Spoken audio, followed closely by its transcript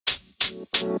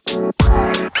What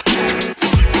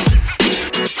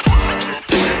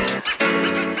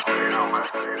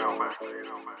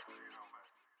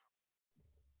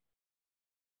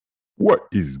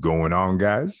is going on,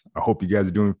 guys? I hope you guys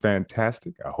are doing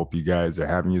fantastic. I hope you guys are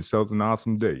having yourselves an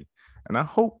awesome day. And I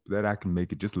hope that I can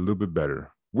make it just a little bit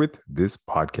better with this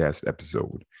podcast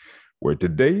episode, where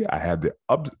today I have the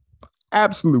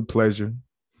absolute pleasure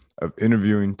of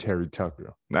interviewing Terry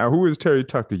Tucker. Now, who is Terry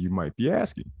Tucker, you might be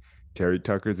asking? Terry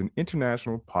Tucker is an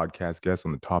international podcast guest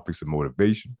on the topics of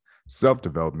motivation,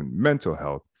 self-development, mental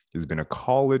health. He's been a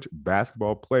college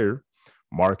basketball player,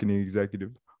 marketing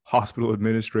executive, hospital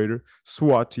administrator,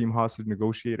 SWAT team hostage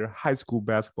negotiator, high school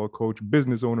basketball coach,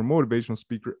 business owner, motivational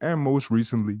speaker, and most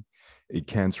recently, a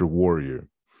cancer warrior.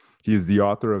 He is the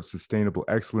author of Sustainable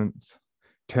Excellence,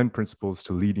 10 Principles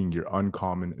to Leading Your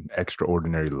Uncommon and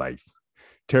Extraordinary Life.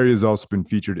 Terry has also been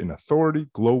featured in Authority,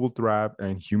 Global Thrive,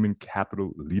 and Human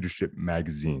Capital Leadership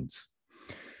magazines.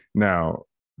 Now,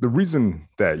 the reason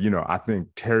that, I think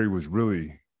Terry was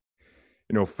really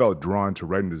felt drawn to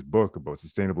writing this book about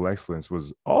sustainable excellence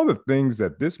was all the things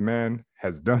that this man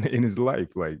has done in his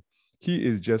life. Like, he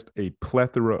is just a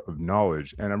plethora of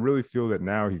knowledge. And I really feel that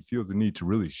now he feels the need to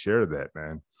really share that,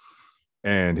 man.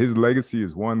 And his legacy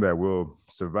is one that will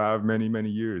survive many, many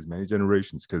years, many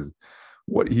generations, because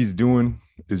what he's doing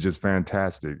is just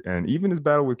fantastic. And even his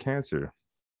battle with cancer,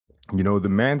 the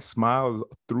man smiles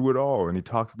through it all, and he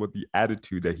talks about the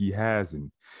attitude that he has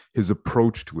and his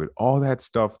approach to it, all that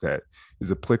stuff that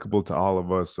is applicable to all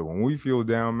of us. So when we feel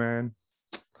down, man,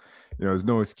 there's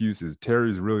no excuses.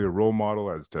 Terry is really a role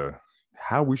model as to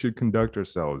how we should conduct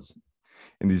ourselves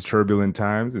in these turbulent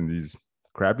times, in these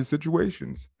crappy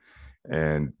situations.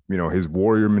 And, his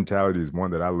warrior mentality is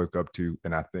one that I look up to,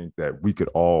 and I think that we could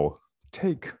all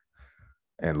take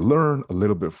and learn a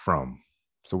little bit from.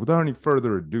 So without any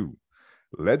further ado,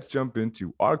 let's jump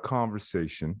into our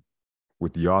conversation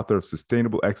with the author of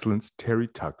Sustainable Excellence, Terry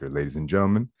Tucker. Ladies and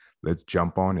gentlemen, let's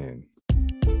jump on in.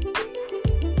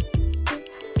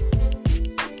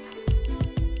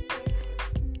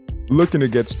 Looking to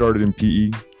get started in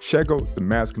PE? Check out the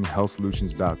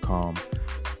masculinehealthsolutions.com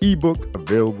ebook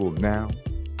available now,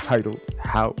 titled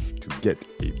How to Get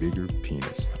a Bigger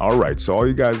Penis. All right, so all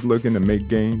you guys looking to make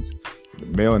gains in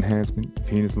the male enhancement,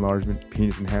 penis enlargement,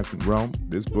 penis enhancement realm,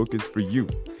 this book is for you.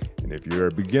 And if you're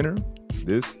a beginner,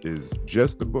 this is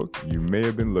just the book you may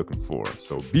have been looking for.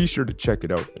 So be sure to check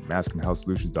it out at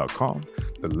masculinehealthsolutions.com.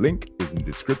 The link is in the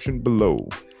description below.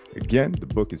 Again, the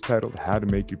book is titled How to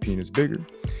Make Your Penis Bigger,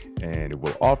 and it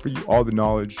will offer you all the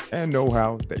knowledge and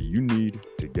know-how that you need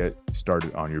to get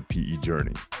started on your PE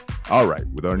journey. All right,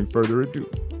 without any further ado,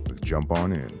 let's jump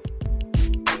on in.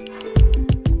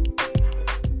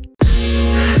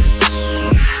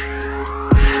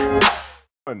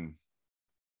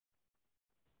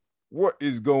 What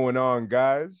is going on,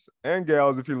 guys and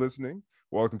gals, if you're listening?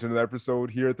 Welcome to another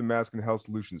episode here at the Masculine Health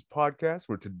Solutions podcast,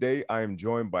 where today I am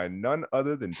joined by none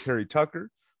other than Terry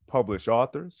Tucker, published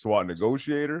author, SWAT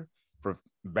negotiator,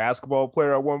 basketball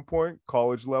player at one point,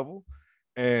 college level,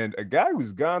 and a guy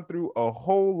who's gone through a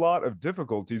whole lot of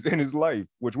difficulties in his life,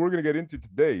 which we're going to get into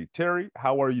today. Terry,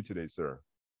 how are you today, sir?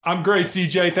 I'm great,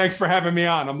 CJ. Thanks for having me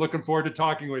on. I'm looking forward to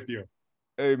talking with you.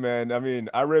 Hey, man, I mean,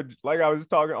 I read, like I was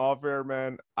talking off air,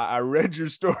 man, I read your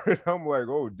story, and I'm like,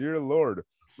 oh, dear Lord,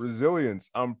 resilience.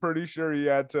 I'm pretty sure you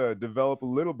had to develop a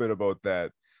little bit about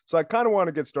that. So I kind of want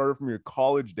to get started from your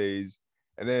college days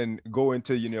and then go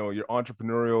into, your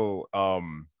entrepreneurial,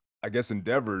 I guess,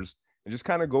 endeavors, and just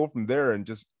kind of go from there and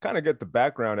just kind of get the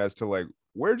background as to, like,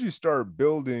 where'd you start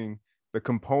building the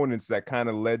components that kind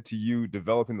of led to you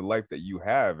developing the life that you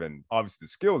have and obviously the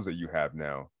skills that you have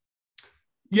now?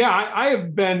 Yeah, I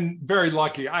have been very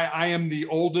lucky. I am the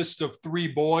oldest of three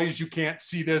boys. You can't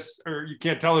see this, or you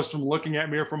can't tell this from looking at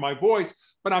me or from my voice,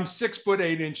 but I'm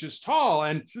 6'8" tall.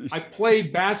 And I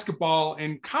played basketball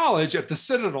in college at the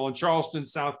Citadel in Charleston,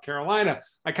 South Carolina.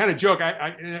 I kind of joke,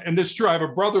 and this is true, I have a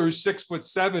brother who's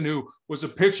 6'7" who was a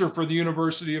pitcher for the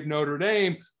University of Notre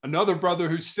Dame, another brother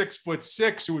who's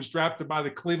 6'6" who was drafted by the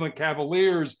Cleveland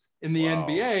Cavaliers in the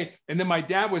NBA. And then my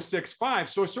dad was 6'5".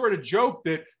 So I sort of joked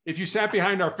that if you sat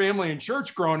behind our family in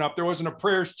church growing up, there wasn't a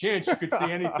prayer's chance you could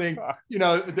see anything,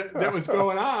 that was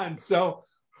going on. So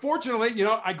fortunately,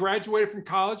 I graduated from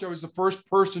college. I was the first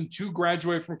person to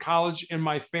graduate from college in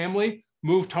my family,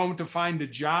 moved home to find a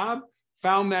job,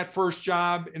 found that first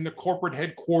job in the corporate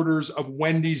headquarters of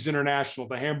Wendy's International,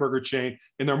 the hamburger chain,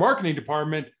 in their marketing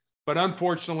department. But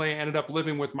unfortunately, I ended up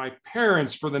living with my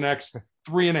parents for the next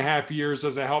 3.5 years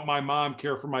as I helped my mom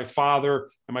care for my father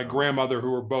and my grandmother,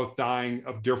 who were both dying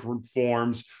of different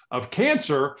forms of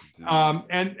cancer.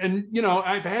 And you know,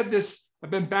 I've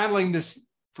been battling this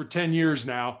for 10 years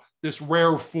now, this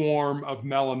rare form of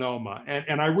melanoma.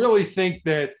 And I really think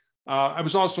that I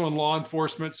was also in law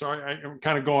enforcement, so I'm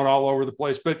kind of going all over the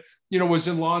place, but, you know, was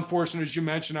in law enforcement, as you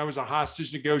mentioned. I was a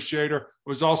hostage negotiator. I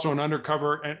was also an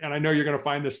undercover, and I know you're going to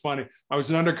find this funny, I was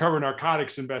an undercover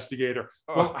narcotics investigator.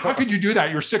 Well, how could you do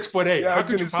that? You're 6'8". Yeah, how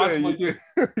could you possibly do?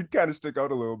 You kind of stick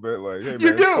out a little bit, like, hey man,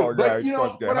 You do, guy, but you know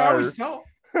what I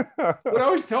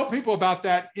always tell people about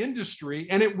that industry,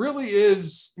 and it really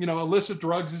is, you know, illicit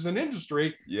drugs is an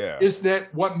industry, is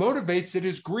that what motivates it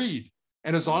is greed.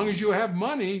 And as long as you have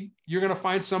money, you're going to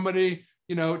find somebody,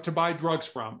 you know, to buy drugs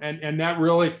from. And that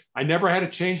really, I never had to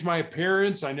change my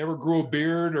appearance. I never grew a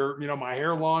beard or, you know, my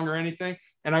hair long or anything.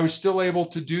 And I was still able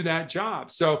to do that job.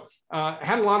 So I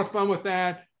had a lot of fun with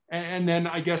that. And then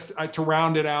I guess to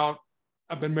round it out,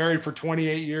 I've been married for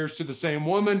 28 years to the same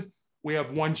woman. We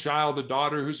have one child, a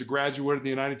daughter who's a graduate of the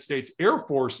United States Air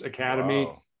Force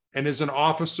Academy and is an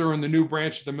officer in the new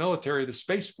branch of the military, the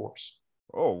Space Force.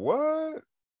 Oh, what?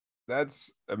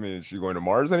 I mean, is she going to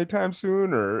Mars anytime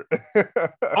soon, or?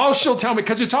 All she'll tell me,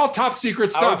 because it's all top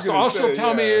secret stuff. So all she'll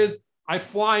tell me is I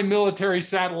fly military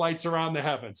satellites around the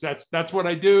heavens. That's what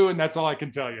I do, and that's all I can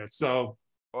tell you. So.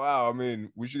 Wow, I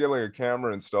mean, we should get like a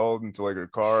camera installed into like her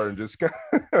car and just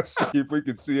see if we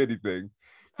can see anything.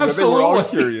 Absolutely. I think we're all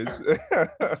curious.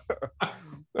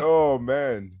 Oh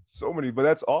man, so many, but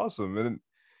that's awesome. And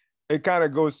it kind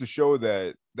of goes to show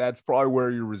that that's probably where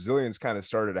your resilience kind of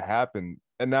started to happen.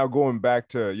 And now going back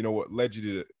to, you know, what led you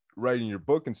to writing your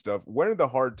book and stuff, when did the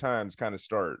hard times kind of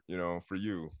start, you know, for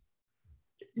you?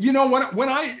 You know, when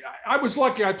I was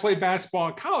lucky, I played basketball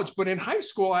in college, but in high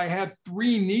school, I had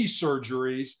 3 knee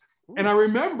surgeries. Ooh. And I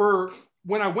remember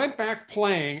when I went back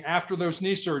playing after those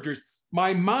knee surgeries,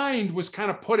 my mind was kind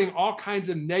of putting all kinds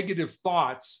of negative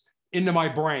thoughts into my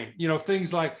brain. You know,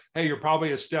 things like, hey, you're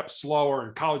probably a step slower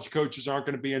and college coaches aren't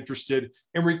going to be interested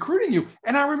in recruiting you.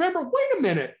 And I remember, wait a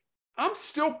minute, I'm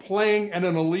still playing at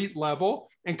an elite level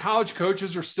and college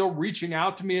coaches are still reaching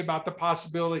out to me about the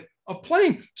possibility of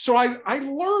playing. So I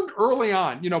learned early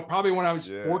on, you know, probably when I was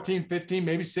 14, 15,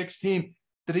 maybe 16,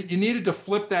 that you needed to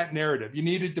flip that narrative. You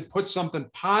needed to put something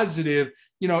positive.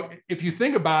 You know, if you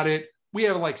think about it, we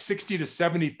have like 60 to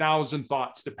 70,000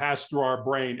 thoughts that pass through our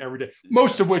brain every day,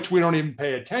 most of which we don't even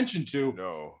pay attention to.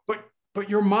 No. But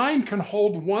your mind can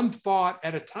hold one thought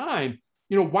at a time.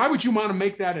 You know, why would you want to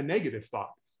make that a negative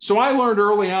thought? So I learned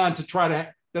early on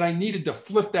that I needed to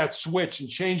flip that switch and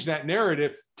change that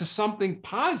narrative to something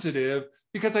positive,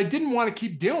 because I didn't want to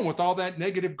keep dealing with all that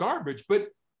negative garbage. But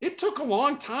it took a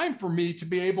long time for me to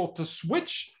be able to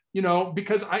switch, you know,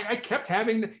 because I kept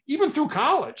having, even through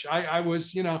college, I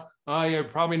was, you know, you're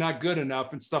probably not good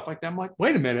enough and stuff like that. I'm like,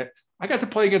 wait a minute, I got to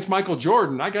play against Michael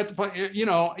Jordan. I got to play, you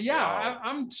know,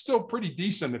 I'm still pretty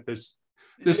decent at this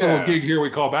little gig here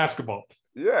we call basketball.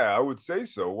 Yeah, I would say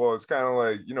so. Well, it's kind of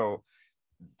like, you know,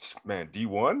 man,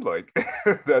 D1, like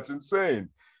that's insane.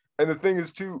 And the thing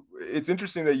is too, it's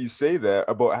interesting that you say that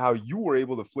about how you were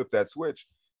able to flip that switch,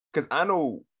 because I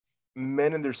know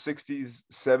men in their 60s,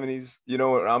 70s, you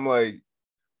know, and I'm like,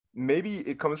 maybe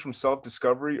it comes from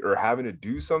self-discovery or having to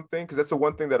do something, because that's the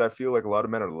one thing that I feel like a lot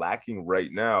of men are lacking right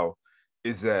now,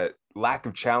 is that lack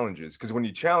of challenges. Because when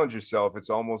you challenge yourself, it's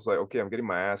almost like, okay, I'm getting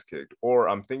my ass kicked, or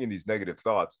I'm thinking these negative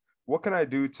thoughts. What can I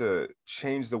do to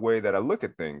change the way that I look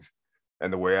at things?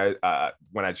 And the way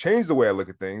when I change the way I look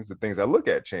at things, the things I look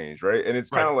at change, right? And it's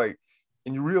kind of like,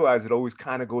 and you realize it always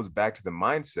kind of goes back to the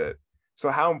mindset. So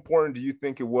how important do you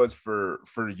think it was for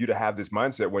you to have this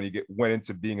mindset when you went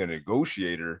into being a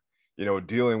negotiator, you know,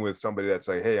 dealing with somebody that's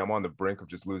like, hey, I'm on the brink of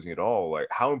just losing it all? Like,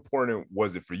 how important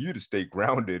was it for you to stay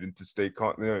grounded and to stay,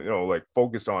 you know, like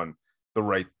focused on the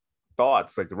right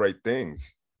thoughts, like the right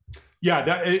things?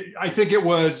 Yeah, I think it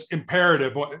was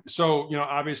imperative. So, you know,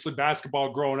 obviously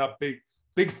basketball growing up,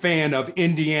 big fan of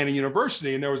Indiana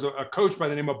University. And there was a coach by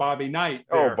the name of Bobby Knight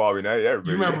there. Oh, Bobby Knight. Yeah,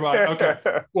 you remember Bobby? Okay.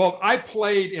 Well, I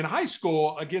played in high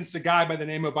school against a guy by the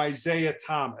name of Isaiah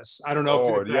Thomas. I don't know.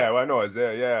 Oh, yeah, I know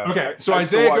Isaiah. Yeah. Okay. So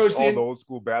Isaiah goes to all the old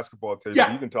school basketball tapes.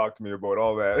 Yeah. You can talk to me about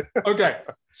all that. Okay.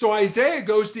 So Isaiah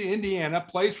goes to Indiana,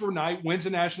 plays for Knight, wins a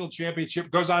national championship,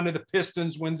 goes on to the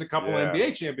Pistons, wins a couple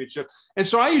NBA championships. And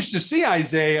so I used to see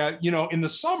Isaiah, you know, in the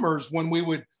summers when we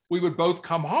would both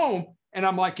come home. And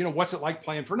I'm like, you know, what's it like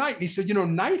playing for Knight? And he said, you know,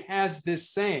 Knight has this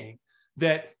saying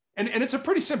that, and it's a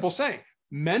pretty simple saying,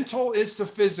 mental is to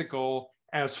physical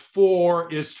as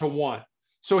 4 is to 1.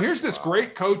 So here's this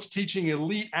great coach teaching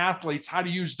elite athletes how to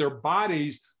use their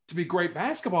bodies to be great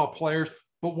basketball players.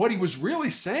 But what he was really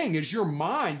saying is your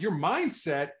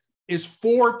mindset is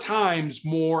 4 times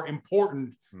more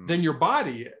important than your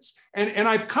body is. And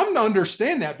I've come to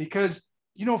understand that because,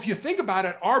 if you think about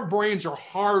it, our brains are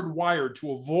hardwired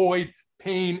to avoid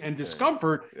pain and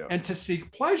discomfort and to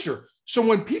seek pleasure. So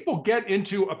when people get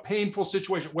into a painful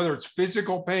situation, whether it's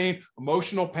physical pain,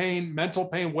 emotional pain, mental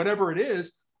pain, whatever it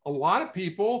is, a lot of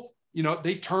people,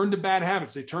 they turn to bad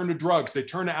habits, they turn to drugs, they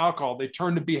turn to alcohol, they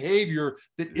turn to behavior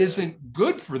that isn't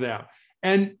good for them.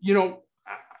 And,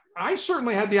 I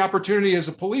certainly had the opportunity as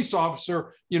a police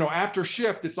officer, after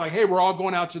shift, it's like, hey, we're all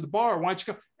going out to the bar. Why don't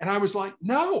you come? And I was like,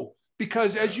 no,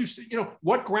 because as you see,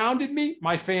 what grounded me?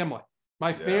 My family.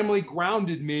 My family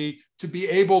grounded me to be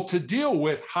able to deal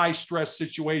with high stress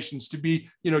situations, to be,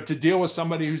 to deal with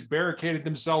somebody who's barricaded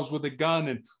themselves with a gun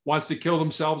and wants to kill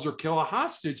themselves or kill a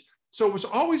hostage. So it was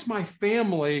always my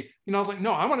family. I was like,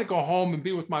 no, I want to go home and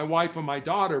be with my wife and my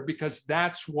daughter because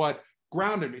that's what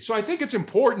grounded me. So I think it's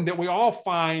important that we all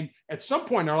find at some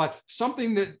point in our life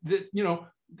something that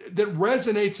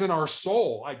resonates in our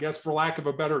soul, I guess, for lack of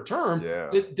a better term,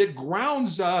 that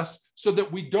grounds us so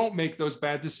that we don't make those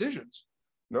bad decisions.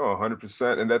 No,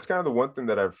 100%. And that's kind of the one thing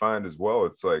that I find as well.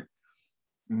 It's like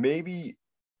maybe,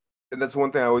 and that's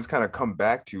one thing I always kind of come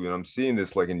back to, and I'm seeing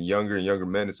this like in younger and younger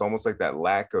men. It's almost like that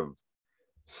lack of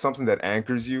something that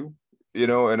anchors you,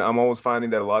 and I'm always finding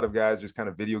that a lot of guys just kind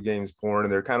of video games, porn,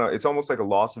 and it's almost like a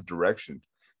loss of direction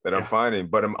that I'm finding.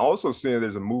 But I'm also seeing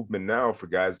there's a movement now for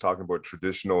guys talking about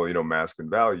traditional, masculine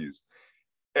values.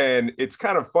 And it's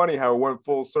kind of funny how it went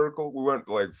full circle. We went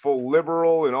like full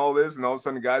liberal and all this, and all of a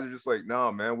sudden guys are just like,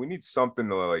 no, man, we need something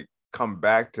to like come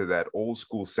back to that old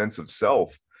school sense of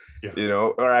self.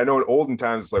 Or I know in olden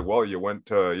times it's like, well, you went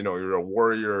to, you're a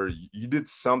warrior, you did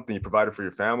something, you provided for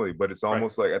your family, but it's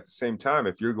almost like at the same time,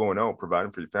 if you're going out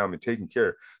providing for your family, taking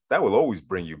care, that will always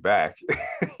bring you back.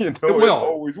 It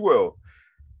always will.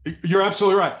 You're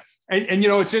absolutely right. And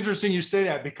it's interesting you say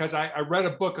that because I read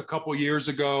a book a couple of years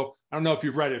ago. I don't know if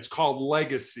you've read it. It's called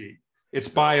Legacy. It's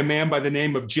by a man by the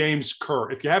name of James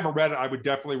Kerr. If you haven't read it, I would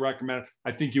definitely recommend it.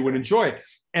 I think you would enjoy it.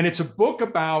 And it's a book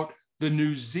about the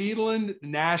New Zealand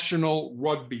national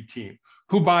rugby team,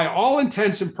 who by all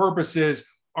intents and purposes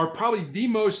are probably the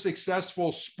most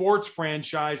successful sports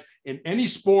franchise in any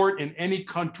sport in any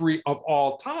country of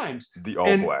all times. The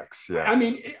All Blacks, yeah. I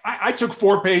mean, I took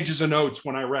 4 pages of notes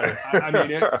when I read it. I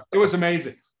mean, it was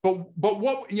amazing. But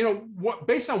what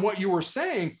based on what you were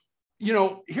saying,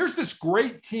 here's this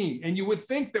great team, and you would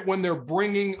think that when they're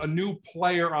bringing a new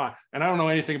player on, and I don't know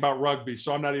anything about rugby,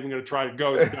 so I'm not even going to try to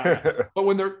go down that, but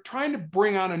when they're trying to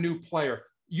bring on a new player,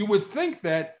 you would think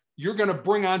that you're going to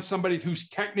bring on somebody who's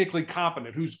technically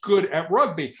competent, who's good at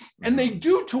rugby. And they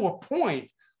do to a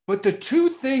point, but the 2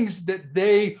 things that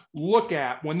they look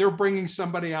at when they're bringing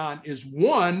somebody on is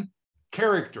 1,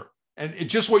 character. And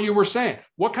it's just what you were saying.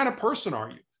 What kind of person are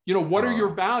you? What are your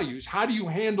values? How do you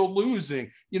handle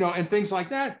losing, and things like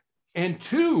that? And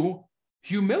 2,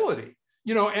 humility.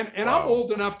 And I'm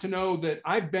old enough to know that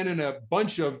I've been in a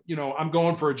bunch of, I'm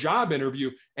going for a job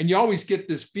interview, and you always get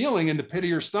this feeling in the pit of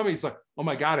your stomach. It's like, oh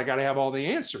my God, I got to have all the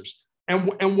answers. And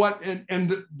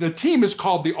the team is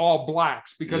called the All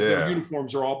Blacks because their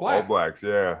uniforms are all black. All Blacks,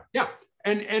 yeah. Yeah.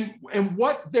 And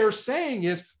what they're saying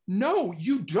is, no,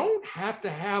 you don't have to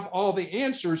have all the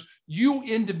answers. You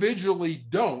individually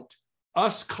don't.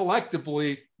 Us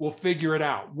collectively will figure it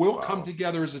out. We'll come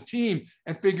together as a team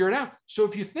and figure it out. So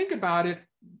if you think about it,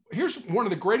 here's one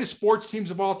of the greatest sports teams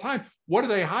of all time. What do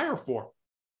they hire for?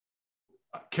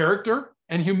 Character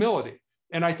and humility.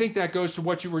 And I think that goes to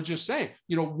what you were just saying.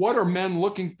 What are men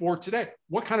looking for today?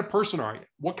 What kind of person are you?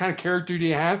 What kind of character do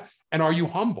you have? And are you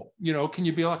humble? Can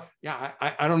you be like, yeah,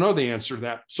 I don't know the answer to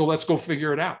that, so let's go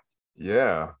figure it out.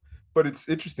 Yeah. But it's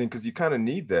interesting because you kind of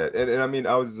need that. And I mean,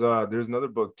 there's another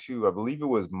book too. I believe it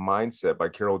was Mindset by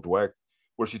Carol Dweck,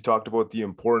 where she talked about the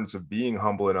importance of being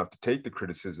humble enough to take the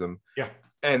criticism. Yeah.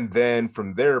 And then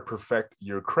from there, perfect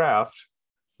your craft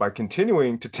by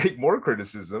continuing to take more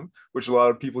criticism, which a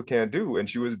lot of people can't do. And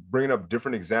she was bringing up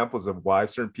different examples of why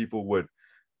certain people would,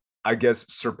 I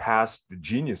guess, surpass the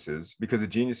geniuses because the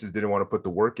geniuses didn't want to put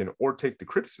the work in or take the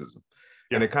criticism.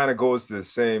 Yeah. And it kind of goes to the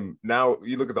same. Now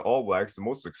you look at the All Blacks, the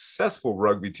most successful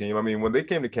rugby team. I mean, when they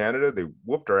came to Canada, they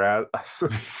whooped our ass.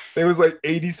 It was like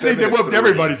 87. They whooped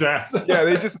everybody's ass. Yeah,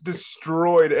 they just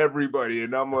destroyed everybody.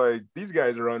 And I'm like, these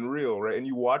guys are unreal, right? And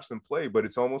you watch them play, but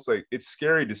it's almost like it's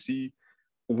scary to see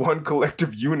one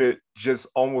collective unit just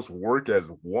almost work as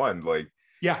one. Like,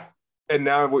 yeah. And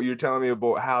now what you're telling me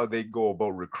about how they go about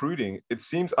recruiting, it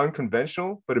seems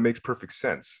unconventional, but it makes perfect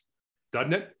sense.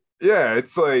 doesn't it? Yeah,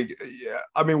 it's like, yeah.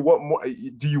 I mean, what more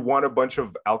do you want a bunch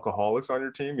of alcoholics on your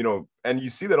team? You know, and you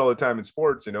see that all the time in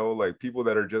sports, you know, like people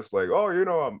that are just like, oh, you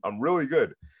know, I'm really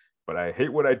good, but I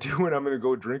hate what I do and I'm gonna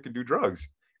go drink and do drugs.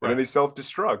 And then Right. they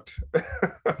self-destruct.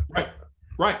 Right.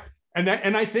 Right.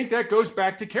 And I think that goes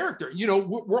back to character. You know,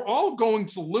 we're all going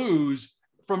to lose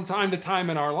from time to time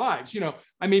in our lives. You know,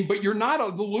 I mean, but you're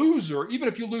not the loser. Even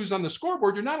if you lose on the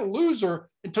scoreboard, you're not a loser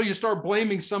until you start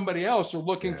blaming somebody else or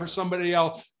looking for somebody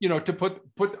else, you know, to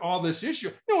put all this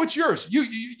issue. No, it's yours.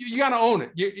 You got to own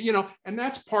it. You know, and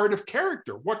that's part of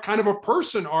character. What kind of a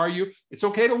person are you? It's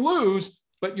okay to lose,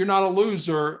 but you're not a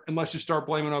loser unless you start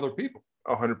blaming other people.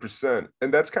 100%.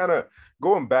 And that's kind of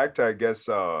going back to, I guess,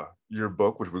 your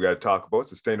book, which we got to talk about,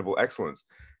 Sustainable Excellence.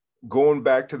 Going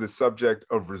back to the subject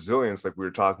of resilience, like we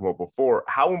were talking about before,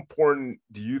 how important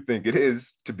do you think it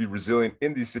is to be resilient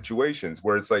in these situations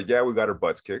where it's like, yeah, we got our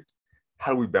butts kicked.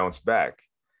 How do we bounce back?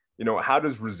 You know, how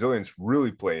does resilience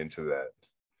really play into that?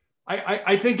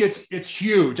 I think it's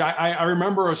huge. I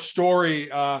remember a story,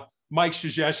 Mike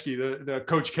Krzyzewski, the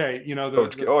Coach K, you know,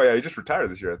 Coach K. Oh yeah, he just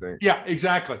retired this year, I think. Yeah,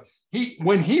 exactly.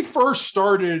 When he first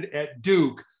started at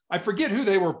Duke, I forget who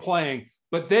they were playing,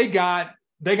 but they got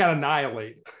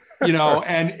annihilated. You know,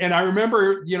 and I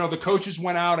remember, you know, the coaches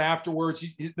went out afterwards.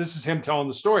 This is him telling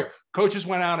the story. Coaches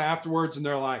went out afterwards and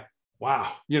they're like,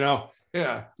 wow, you know,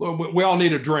 yeah, we all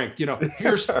need a drink. You know,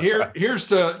 here's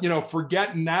to, you know,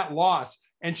 forgetting that loss.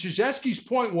 And Krzyzewski's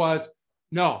point was,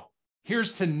 no,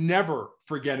 here's to never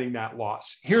forgetting that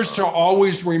loss. Here's to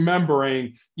always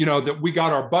remembering, you know, that we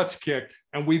got our butts kicked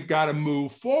and we've got to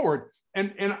move forward.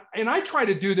 And I try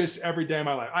to do this every day of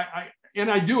my life.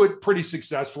 I do it pretty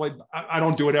successfully. I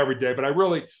don't do it every day, but I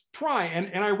really try.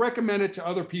 And I recommend it to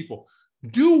other people.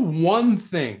 Do one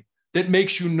thing that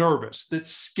makes you nervous, that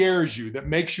scares you, that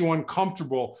makes you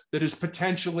uncomfortable, that is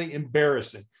potentially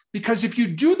embarrassing. Because if you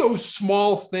do those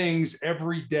small things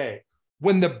every day,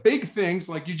 when the big things,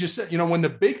 like you just said, you know, when the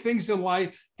big things in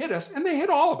life hit us, and they hit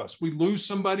all of us, we lose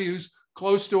somebody who's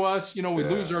close to us, you know, we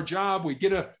lose our job, we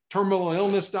get a terminal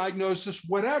illness diagnosis,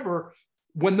 whatever.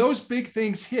 When those big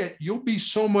things hit, you'll be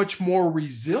so much more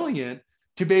resilient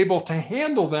to be able to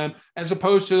handle them, as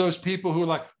opposed to those people who are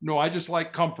like, no, I just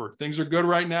like comfort. Things are good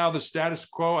right now. The status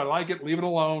quo, I like it. Leave it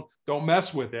alone. Don't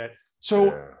mess with it.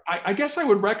 So I guess I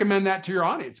would recommend that to your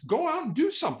audience. Go out and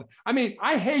do something. I mean,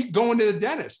 I hate going to the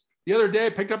dentist. The other day, I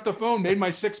picked up the phone, made my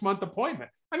 6-month appointment.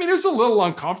 I mean, it was a little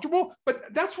uncomfortable, but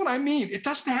that's what I mean. It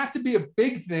doesn't have to be a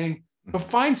big thing. But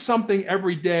find something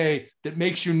every day that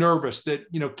makes you nervous, that,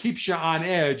 you know, keeps you on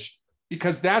edge,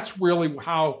 because that's really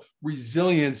how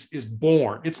resilience is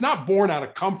born. It's not born out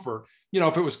of comfort. You know,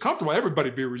 if it was comfortable,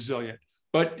 everybody'd be resilient.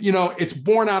 But, you know, it's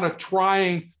born out of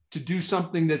trying to do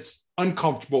something that's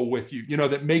uncomfortable with you, you know,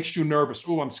 that makes you nervous.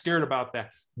 Oh, I'm scared about that.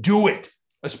 Do it,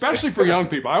 especially for young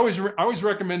people. I always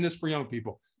recommend this for young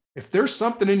people. If there's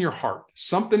something in your heart,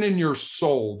 something in your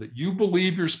soul that you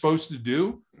believe you're supposed to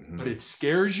do, but it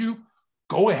scares you,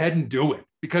 go ahead and do it.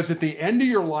 Because at the end of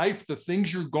your life, the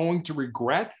things you're going to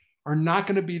regret are not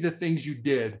going to be the things you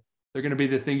did. They're going to be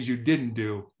the things you didn't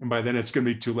do. And by then it's going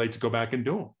to be too late to go back and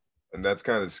do them. And that's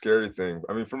kind of the scary thing.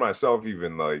 I mean, for myself,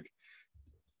 even like,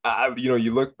 you know,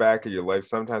 you look back at your life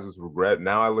sometimes with regret.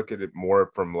 Now I look at it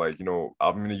more from like, you know,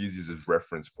 I'm going to use these as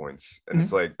reference points. And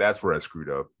it's like, that's where I screwed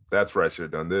up. That's where I should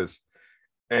have done this.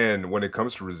 And when it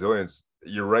comes to resilience,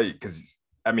 you're right. Because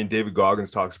I mean, David Goggins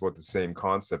talks about the same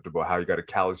concept about how you got to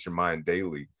callous your mind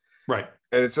daily. Right.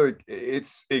 And it's like,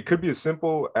 it could be as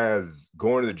simple as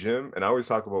going to the gym. And I always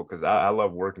talk about, because I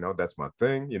love working out. That's my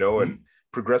thing, you know, and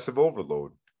progressive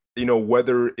overload, you know,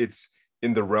 whether it's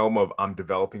in the realm of I'm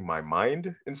developing my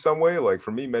mind in some way. Like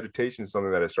for me, meditation is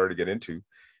something that I started to get into.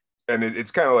 And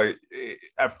it's kind of like,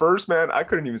 at first, man, I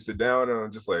couldn't even sit down, and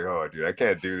I'm just like, oh, dude, I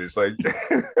can't do this. Like,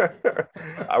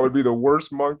 I would be the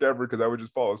worst monk ever because I would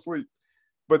just fall asleep.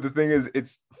 But the thing is,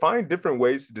 it's find different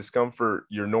ways to discomfort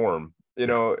your norm, you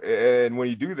know, and when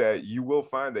you do that, you will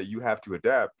find that you have to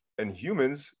adapt. And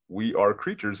humans, we are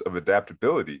creatures of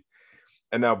adaptability.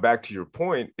 And now back to your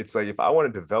point, it's like, if I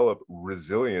want to develop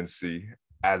resiliency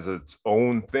as its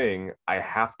own thing, I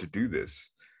have to do this.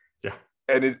 Yeah.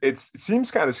 And it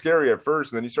seems kind of scary at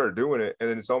first, and then you start doing it, and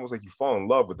then it's almost like you fall in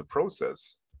love with the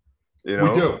process. You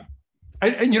know? We do.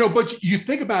 And you know, but you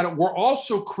think about it, we're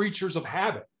also creatures of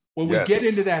habit. When we get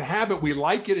into that habit, we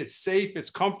like it. It's safe. It's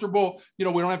comfortable. You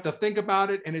know, we don't have to think about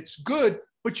it, and it's good.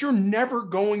 but you're never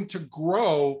going to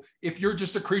grow if you're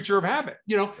just a creature of habit,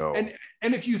 No.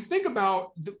 And if you think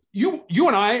about you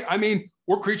and I mean,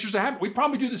 we're creatures of habit. We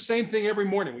probably do the same thing every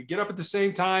morning. We get up at the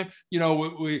same time,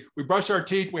 we brush our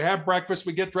teeth, we have breakfast,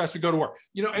 we get dressed, we go to work,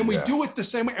 and we do it the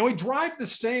same way, and we drive the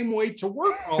same way to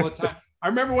work all the time. I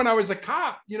remember when I was a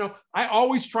cop, I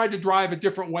always tried to drive a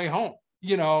different way home.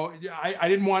 I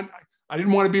didn't want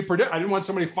to be I didn't want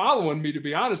somebody following me, to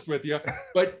be honest with you.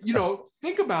 But,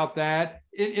 think about that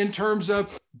in terms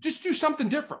of just do something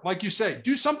different. Like you say,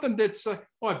 do something that's,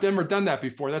 I've never done that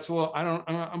before. That's a little,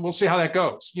 we'll see how that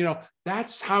goes.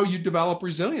 That's how you develop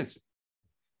resiliency.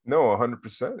 No,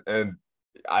 100%. And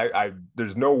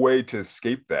there's no way to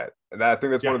escape that. And I think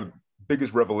that's one of the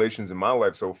biggest revelations in my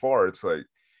life so far. It's like,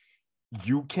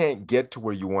 you can't get to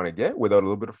where you want to get without a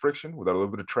little bit of friction, without a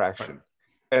little bit of traction.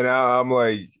 Right. And I'm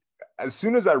like, as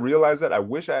soon as I realized that, I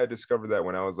wish I had discovered that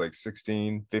when I was like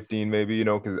 16, 15, maybe,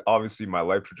 because obviously my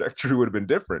life trajectory would have been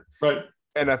different. Right.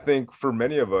 And I think for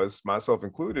many of us, myself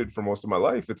included, for most of my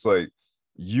life, it's like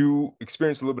you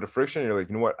experience a little bit of friction. And you're like,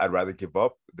 you know what? I'd rather give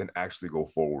up than actually go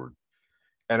forward.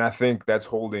 And I think that's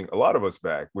holding a lot of us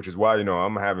back, which is why,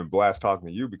 I'm having blast talking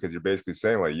to you, because you're basically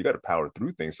saying like, you got to power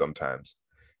through things sometimes.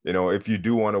 If you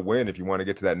do want to win, if you want to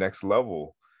get to that next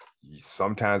level,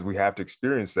 sometimes we have to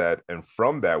experience that. And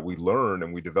from that, we learn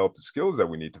and we develop the skills that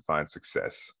we need to find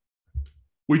success.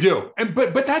 We do.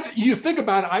 But that's, you think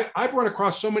about it, I've run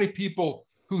across so many people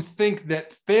who think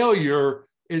that failure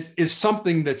is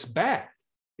something that's bad.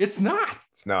 It's not.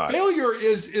 It's not. Failure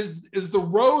is the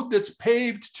road that's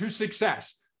paved to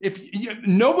success.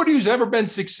 Nobody who's ever been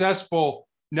successful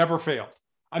never failed.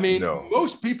 I mean,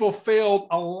 most people failed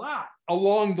a lot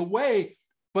along the way,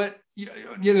 but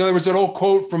there was an old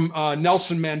quote from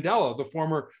Nelson Mandela, the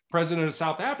former president of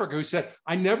South Africa, who said,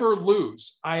 "I never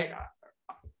lose.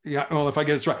 If I get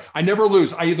it right, I never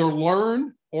lose. I either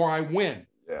learn or I win."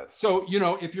 Yes. So,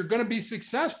 if you're going to be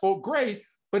successful, great.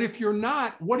 But if you're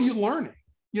not, what are you learning?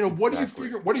 What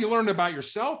do you learn about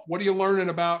yourself? What are you learning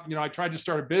about, I tried to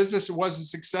start a business. It wasn't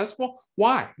successful.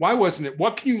 Why? Why wasn't it?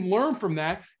 What can you learn from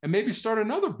that and maybe start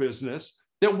another business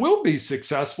that will be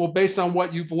successful based on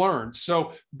what you've learned?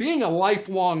 So being a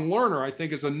lifelong learner, I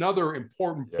think, is another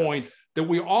important point that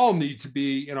we all need to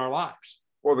be in our lives.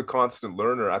 Well, the constant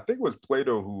learner, I think it was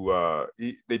Plato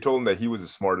who, they told him that he was the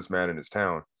smartest man in his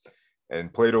town.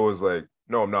 And Plato was like,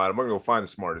 "No, I'm not. I'm going to go find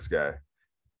the smartest guy."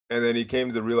 And then he came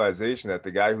to the realization that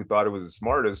the guy who thought it was the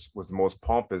smartest was the most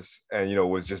pompous and,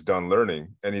 was just done learning.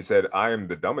 And he said, "I am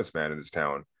the dumbest man in this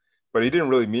town." But he didn't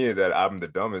really mean it that I'm the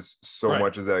dumbest so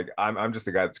much as like, I'm just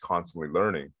the guy that's constantly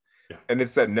learning. Yeah. And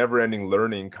it's that never ending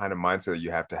learning kind of mindset that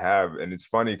you have to have. And it's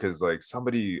funny because like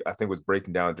somebody, I think, was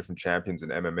breaking down different champions in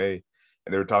MMA,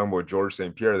 and they were talking about Georges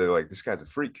St-Pierre. They're like, this guy's a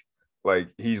freak. Like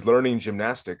he's learning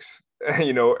gymnastics,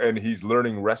 and he's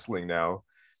learning wrestling now.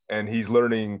 And he's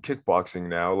learning kickboxing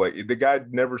now. Like the guy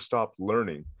never stopped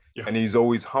learning. Yeah. And he's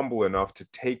always humble enough to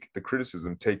take the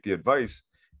criticism, take the advice.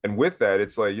 And with that,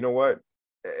 it's like, you know what?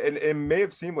 And it may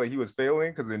have seemed like he was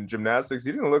failing because in gymnastics,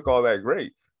 he didn't look all that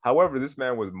great. However, this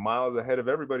man was miles ahead of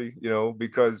everybody,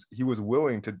 because he was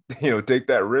willing to, take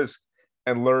that risk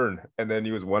and learn. And then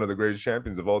he was one of the greatest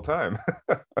champions of all time.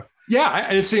 Yeah.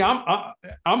 And see,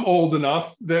 I'm old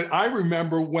enough that I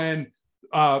remember when,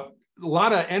 a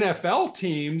lot of NFL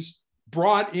teams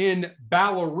brought in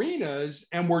ballerinas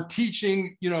and were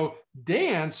teaching,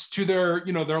 dance to their,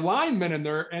 their linemen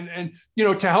and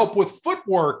to help with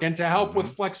footwork and to help with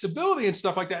flexibility and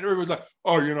stuff like that. And everybody's like,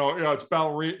 "Oh, it's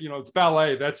ballerina, it's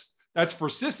ballet. That's for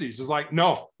sissies." It's like,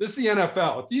 no, this is the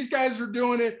NFL. If these guys are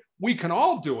doing it, we can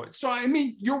all do it. So, I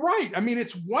mean, you're right. I mean,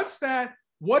 it's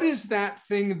what is that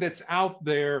thing that's out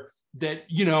there that,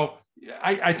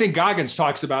 I think Goggins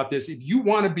talks about this. If you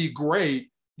want to be great,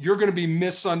 you're going to be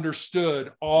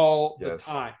misunderstood all the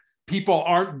time. People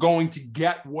aren't going to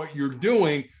get what you're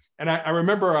doing. And I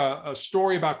remember a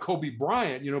story about Kobe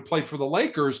Bryant, played for the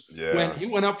Lakers, when he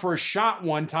went up for a shot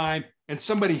one time and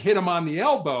somebody hit him on the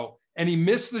elbow and he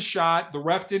missed the shot. The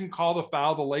ref didn't call the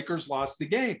foul. The Lakers lost the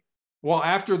game. Well,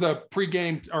 after the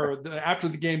pregame or after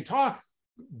the game talk,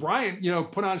 Bryant,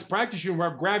 put on his practice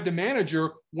uniform, grabbed a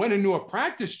manager, went into a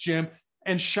practice gym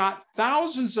and shot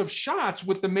thousands of shots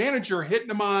with the manager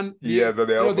hitting him on the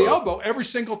elbow every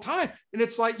single time. And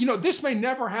it's like, this may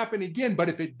never happen again, but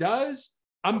if it does,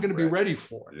 I'm going to be ready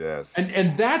for it. Yes.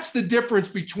 And that's the difference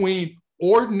between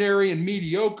ordinary and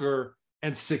mediocre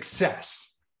and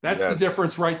success. That's the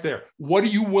difference right there. What are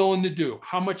you willing to do?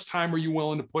 How much time are you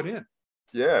willing to put in?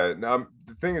 Yeah. Now,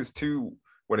 the thing is too,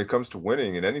 when it comes to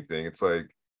winning in anything, it's like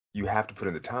you have to put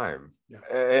in the time. Yeah.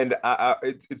 And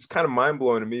it's kind of mind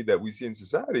blowing to me that we see in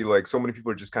society, like so many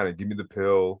people are just kind of give me the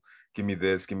pill, give me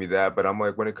this, give me that. But I'm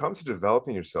like, when it comes to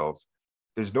developing yourself,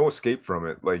 there's no escape from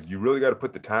it. Like you really got to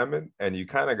put the time in, and you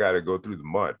kind of got to go through the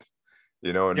mud,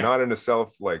 and Yeah. not in a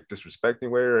self like disrespecting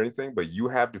way or anything, but you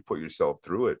have to put yourself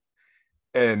through it.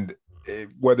 And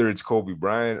whether it's Kobe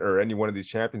Bryant or any one of these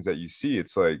champions that you see,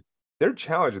 it's like they're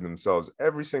challenging themselves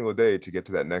every single day to get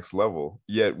to that next level.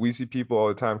 Yet we see people all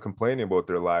the time complaining about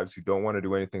their lives who don't want to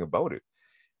do anything about it.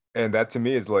 And that to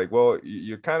me is like, well,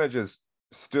 you're kind of just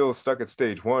still stuck at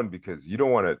stage one because you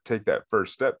don't want to take that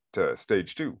first step to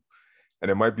stage two. And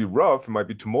it might be rough, it might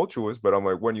be tumultuous, but I'm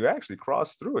like, when you actually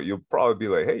cross through it, you'll probably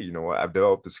be like, hey, you know what? I've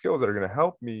developed the skills that are going to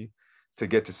help me to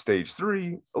get to stage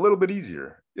three a little bit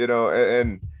easier,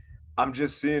 and I'm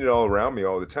just seeing it all around me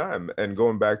all the time. And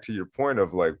going back to your point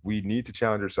of like, we need to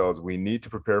challenge ourselves. We need to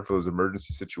prepare for those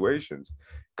emergency situations.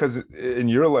 Because in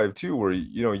your life too, where,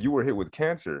 you were hit with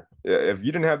cancer, if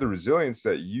you didn't have the resilience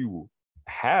that you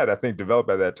had, I think, developed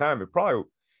at that time, it probably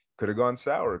could have gone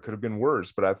sour. It could have been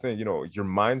worse. But I think, your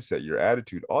mindset, your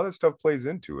attitude, all that stuff plays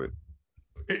into it.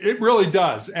 It really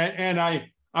does. And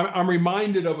I'm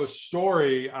reminded of a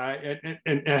story,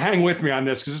 and hang with me on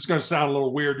this because it's going to sound a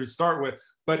little weird to start with.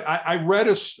 But I read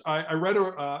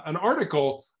an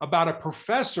article about a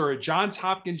professor at Johns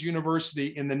Hopkins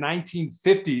University in the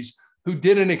 1950s who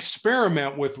did an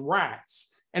experiment with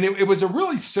rats. And it was a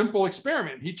really simple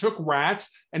experiment. He took rats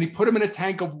and he put them in a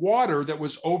tank of water that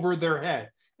was over their head.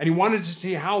 And he wanted to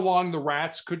see how long the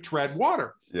rats could tread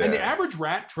water. Yeah. And the average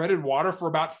rat treaded water for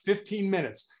about 15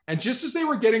 minutes. And just as they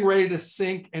were getting ready to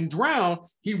sink and drown,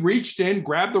 he reached in,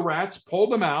 grabbed the rats,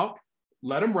 pulled them out,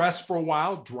 let them rest for a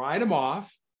while, dried them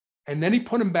off, and then he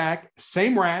put them back,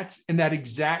 same rats, in that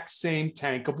exact same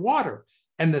tank of water.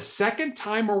 And the second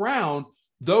time around,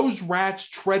 those rats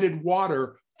treaded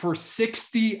water for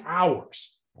 60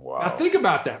 hours. Wow. Now think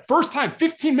about that. First time,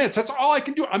 15 minutes, that's all I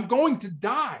can do. I'm going to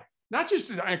die. Not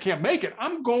just I can't make it,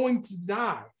 I'm going to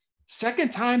die.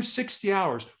 Second time, 60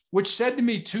 hours, which said to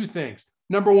me two things.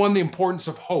 Number one, the importance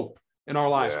of hope in our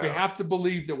lives. Yeah. We have to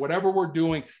believe that whatever we're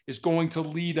doing is going to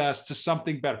lead us to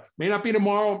something better. May not be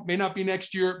tomorrow, may not be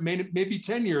next year, maybe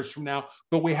 10 years from now,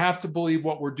 but we have to believe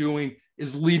what we're doing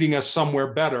is leading us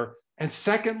somewhere better. And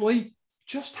secondly,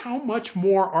 just how much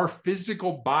more our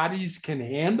physical bodies can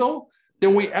handle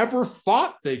than we ever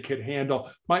thought they could handle.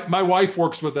 My wife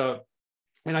works with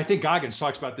and I think Goggins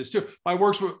talks about this too. My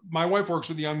wife works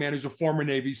with a young man who's a former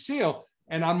Navy SEAL.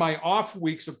 And on my off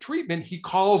weeks of treatment, he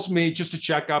calls me just to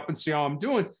check up and see how I'm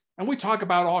doing. And we talk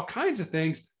about all kinds of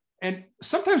things. And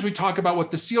sometimes we talk about what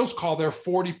the SEALs call their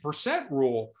 40%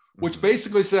 rule, which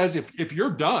basically says if you're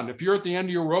done, if you're at the end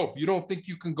of your rope, you don't think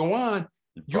you can go on,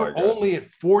 you're only at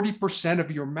 40%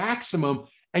 of your maximum,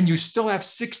 and you still have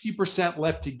 60%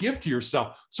 left to give to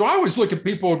yourself. So I always look at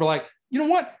people and be like, you know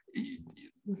what?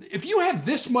 If you have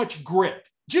this much grit,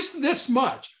 just this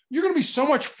much, you're going to be so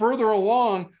much further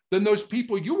along than those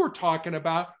people you were talking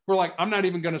about who are like, I'm not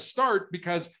even going to start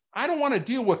because I don't want to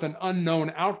deal with an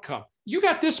unknown outcome. You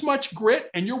got this much grit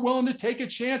and you're willing to take a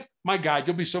chance. My God,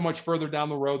 you'll be so much further down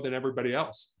the road than everybody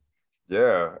else.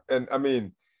 Yeah. And I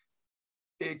mean,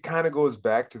 it kind of goes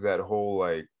back to that whole,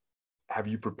 like, have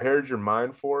you prepared your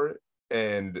mind for it?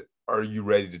 And are you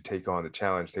ready to take on the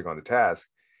challenge, take on the task?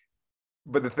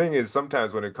 But the thing is,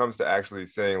 sometimes when it comes to actually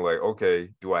saying like,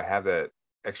 okay, do I have that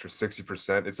extra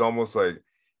 60%? It's almost like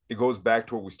it goes back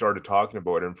to what we started talking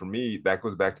about. And for me, that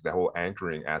goes back to the whole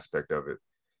anchoring aspect of it.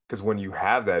 Because when you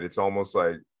have that, it's almost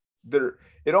like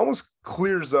it almost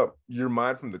clears up your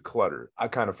mind from the clutter. I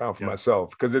kind of found for myself,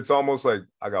 because it's almost like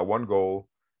I got one goal,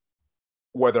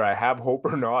 whether I have hope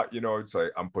or not, it's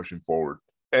like I'm pushing forward.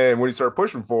 And when you start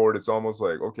pushing forward, it's almost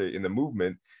like, okay, in the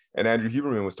movement, and Andrew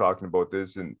Huberman was talking about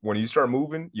this, and when you start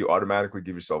moving, you automatically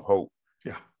give yourself hope.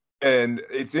 Yeah. And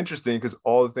it's interesting because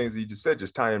all the things that you just said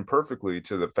just tie in perfectly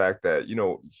to the fact that,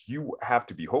 you have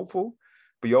to be hopeful,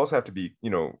 but you also have to be,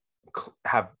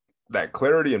 have that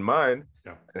clarity in mind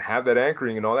and have that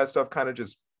anchoring, and all that stuff kind of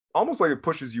just almost like it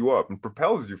pushes you up and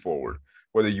propels you forward,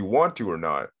 whether you want to or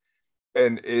not.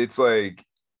 And it's like,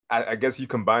 I guess you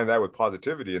combine that with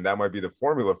positivity, and that might be the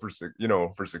formula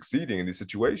for succeeding in these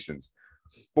situations.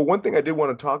 But one thing I did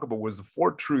want to talk about was the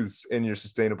 4 truths in your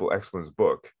Sustainable Excellence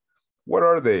book. What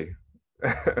are they?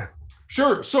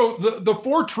 Sure. So the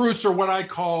 4 truths are what I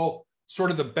call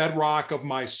sort of the bedrock of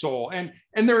my soul. And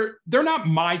they're not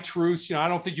my truths. I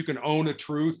don't think you can own a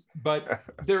truth, but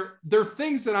they're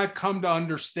things that I've come to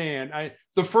understand.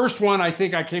 The first one, I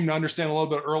think I came to understand a little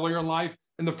bit earlier in life.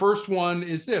 And the first one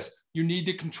is this: you need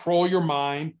to control your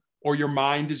mind or your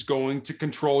mind is going to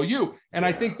control you. And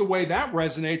I think the way that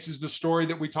resonates is the story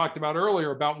that we talked about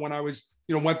earlier about when I was,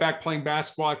 went back playing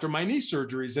basketball after my knee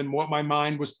surgeries and what my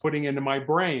mind was putting into my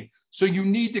brain. So you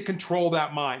need to control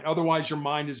that mind. Otherwise, your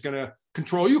mind is going to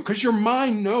control you, because your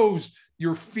mind knows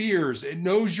your fears, it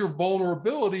knows your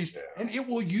vulnerabilities, and it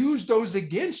will use those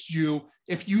against you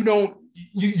if you don't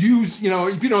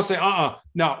if you don't say,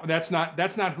 no, that's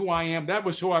not who I am. That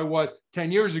was who I was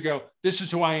 10 years ago. This is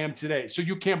who I am today. So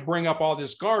you can't bring up all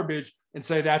this garbage and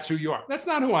say, that's who you are. That's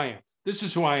not who I am. This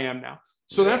is who I am now.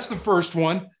 So that's the first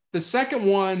one. The second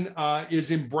one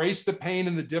is embrace the pain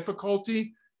and the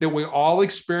difficulty that we all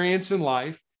experience in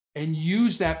life, and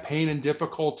use that pain and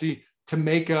difficulty to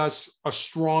make us a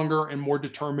stronger and more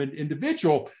determined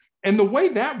individual. And the way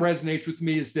that resonates with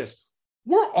me is this: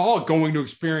 we're all going to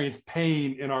experience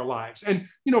pain in our lives. And,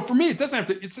 for me, it doesn't have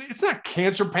to, it's not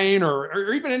cancer pain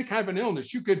or even any kind of an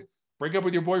illness. You could break up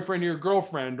with your boyfriend or your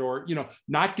girlfriend, or,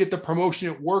 not get the promotion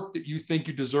at work that you think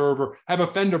you deserve, or have a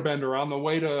fender bender on the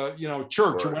way to,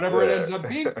 church, or whatever it ends up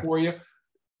being for you.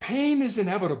 Pain is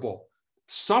inevitable.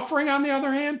 Suffering, on the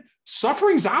other hand,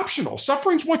 suffering's optional.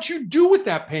 Suffering's what you do with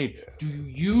that pain. Do you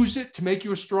use it to make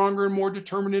you a stronger and more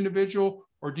determined individual,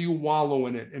 or do you wallow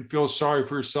in it and feel sorry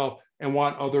for yourself and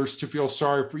want others to feel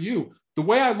sorry for you? The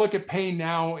way I look at pain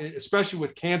now, especially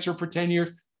with cancer for 10 years,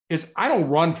 is I don't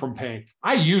run from pain.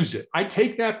 I use it. I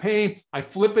take that pain, I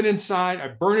flip it inside, I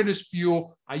burn it as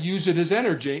fuel, I use it as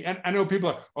energy. And I know people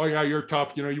are, oh yeah, you're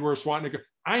tough. You were a SWAT nigga.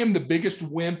 I am the biggest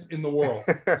wimp in the world.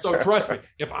 So trust me,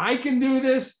 if I can do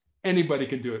this, anybody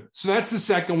can do it. So that's the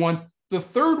second one. The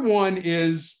third one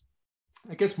is,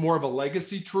 I guess, more of a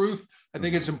legacy truth. I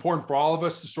think it's important for all of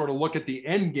us to sort of look at the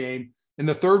end game. And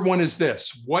the third one is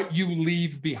this: what you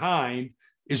leave behind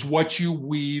is what you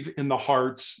weave in the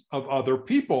hearts of other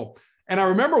people. And I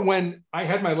remember when I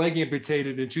had my leg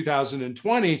amputated in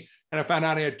 2020, and I found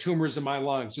out I had tumors in my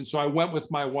lungs. And so I went with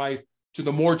my wife to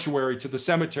the mortuary, to the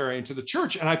cemetery, and to the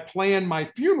church, and I planned my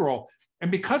funeral. And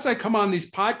because I come on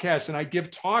these podcasts and I give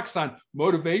talks on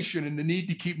motivation and the need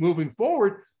to keep moving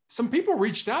forward, some people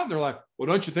reached out and they're like, well,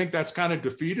 don't you think that's kind of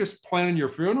defeatist, planning your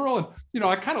funeral? And,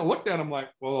 I kind of looked at them like,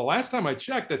 well, the last time I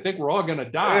checked, I think we're all going to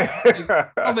die. I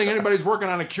don't think anybody's working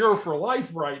on a cure for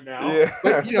life right now.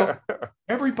 Yeah. But,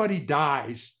 everybody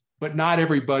dies, but not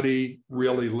everybody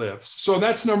really lives. So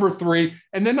that's number 3.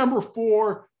 And then number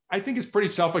 4, I think is pretty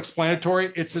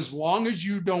self-explanatory. It's as long as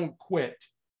you don't quit,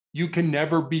 you can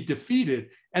never be defeated.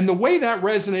 And the way that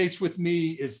resonates with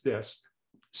me is this: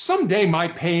 someday my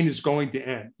pain is going to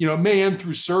end. It may end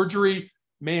through surgery,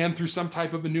 may end through some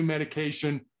type of a new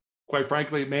medication. Quite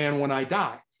frankly, it may end when I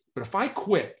die. But if I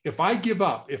quit, if I give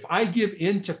up, if I give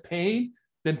in to pain,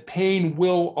 then pain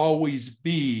will always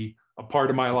be a part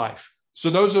of my life. So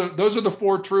those are the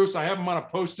 4 truths. I have them on a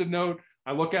Post-it note.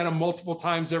 I look at them multiple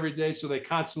times every day, so they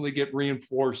constantly get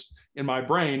reinforced in my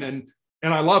brain.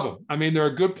 And I love them. I mean, they're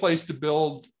a good place to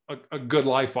build a good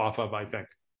life off of, I think.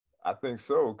 I think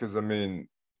so, because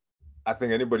I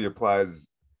think anybody applies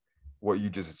what you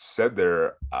just said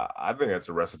there, I think that's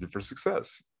a recipe for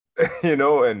success,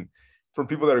 and from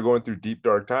people that are going through deep,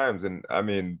 dark times. And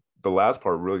the last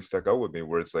part really stuck out with me,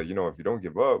 where it's like, if you don't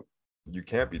give up, you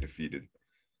can't be defeated.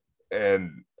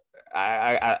 And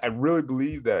I really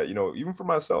believe that, even for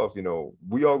myself,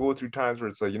 we all go through times where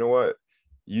it's like, what,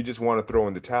 you just want to throw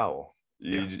in the towel.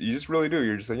 You just really do.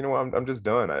 You're just like, I'm just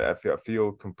done. I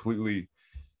feel completely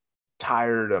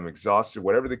tired, I'm exhausted,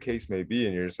 whatever the case may be,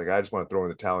 and you're just like, I just want to throw in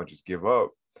the towel and just give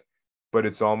up. But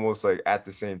it's almost like at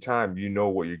the same time,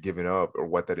 what you're giving up or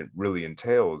what that it really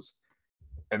entails.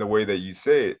 And the way that you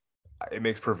say it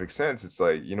makes perfect sense. It's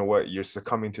like, what, you're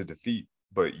succumbing to defeat,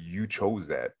 but you chose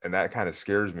that. And that kind of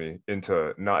scares me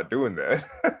into not doing that.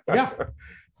 Yeah.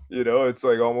 It's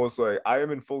like almost like I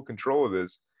am in full control of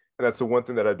this. And that's the one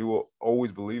thing that I do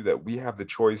always believe, that we have the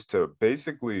choice to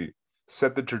basically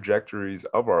set the trajectories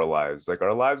of our lives. Like,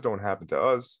 our lives don't happen to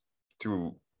us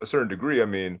to a certain degree.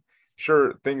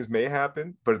 Sure, things may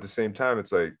happen, but at the same time,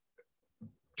 it's like,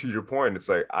 to your point, it's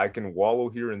like, I can wallow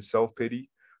here in self-pity,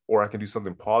 or I can do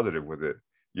something positive with it.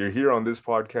 You're here on this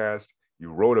podcast,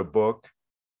 you wrote a book.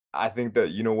 I think that,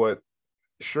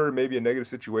 sure, maybe a negative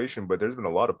situation, but there's been a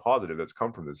lot of positive that's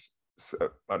come from this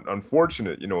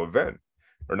unfortunate, event,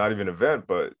 or not even event,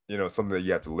 but, something that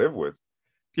you have to live with.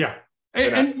 Yeah.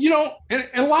 And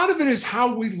a lot of it is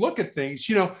how we look at things.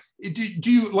 Do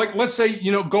you, like, let's say,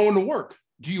 going to work,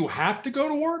 do you have to go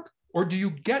to work, or do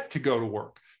you get to go to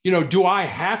work? Do I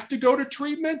have to go to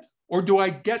treatment, or do I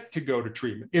get to go to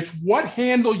treatment? It's what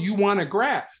handle you want to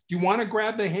grab. Do you want to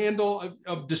grab the handle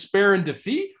of despair and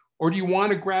defeat, Or do you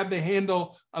want to grab the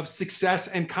handle of success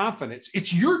and confidence?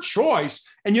 It's your choice.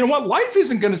 And you know what? Life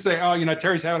isn't going to say, oh,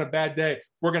 Terry's having a bad day,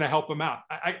 we're going to help him out.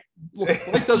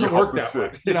 Life doesn't work that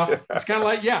way. It's kind of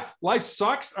like, yeah, life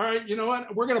sucks. All right, you know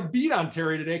what? We're going to beat on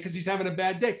Terry today because he's having a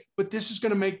bad day. But this is going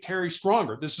to make Terry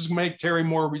stronger. This is going to make Terry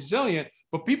more resilient.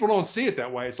 But people don't see it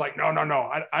that way. It's like, no,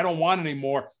 I don't want any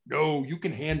more. No, you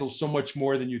can handle so much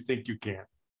more than you think you can.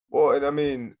 Well, and I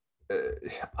mean,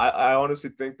 I honestly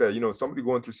think that, somebody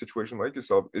going through a situation like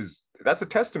yourself that's a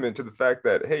testament to the fact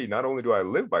that, hey, not only do I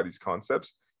live by these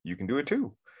concepts, you can do it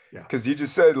too. Yeah. Because you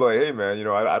just said, like, hey, man,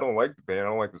 I don't like the pain. I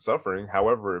don't like the suffering.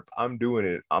 However, if I'm doing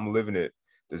it, I'm living it.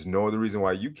 There's no other reason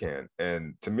why you can.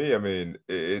 And to me, I mean,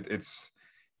 it's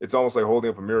almost like holding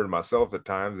up a mirror to myself at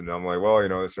times. And I'm like, well,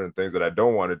 there's certain things that I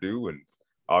don't want to do. And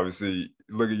obviously,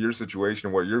 look at your situation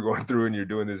and what you're going through, and you're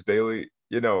doing this daily,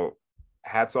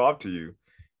 hats off to you.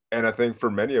 And I think for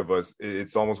many of us,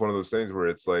 it's almost one of those things where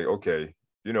it's like, okay,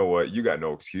 you know what? You got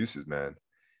no excuses, man.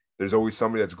 There's always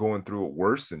somebody that's going through it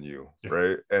worse than you,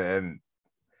 right? And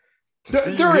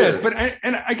there is, but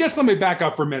I guess let me back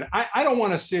up for a minute. I don't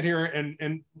want to sit here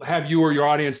and have you or your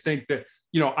audience think that,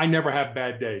 I never have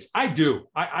bad days. I do.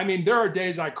 I mean, there are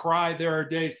days I cry. There are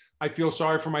days I feel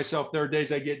sorry for myself. There are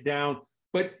days I get down.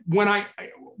 But what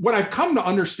I've come to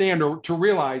understand or to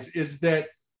realize is that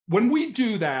when we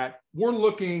do that, we're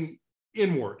looking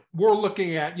inward. We're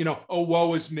looking at, oh,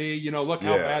 woe is me. Look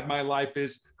how bad my life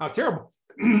is, how terrible.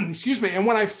 Excuse me. And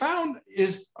what I found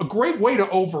is a great way to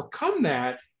overcome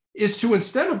that is to,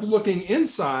 instead of looking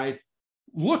inside,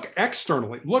 look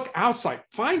externally, look outside,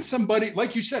 find somebody,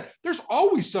 like you said, there's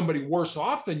always somebody worse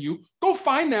off than you. Go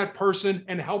find that person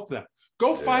and help them.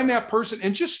 Go find that person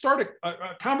and just start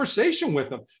a conversation with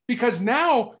them, because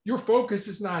now your focus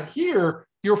is not here.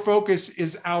 Your focus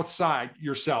is outside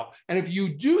yourself. And if you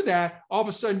do that, all of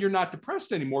a sudden you're not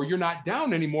depressed anymore. You're not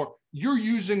down anymore. You're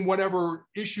using whatever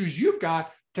issues you've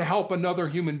got to help another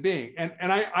human being.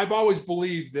 And I've always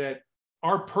believed that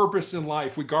our purpose in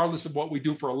life, regardless of what we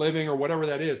do for a living or whatever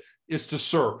that is to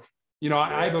serve.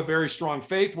 I have a very strong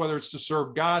faith, whether it's to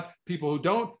serve God, people who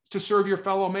don't, to serve your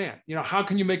fellow man. How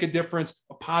can you make a difference,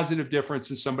 a positive difference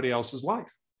in somebody else's life?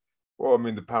 Well, I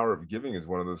mean, the power of giving is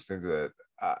one of those things that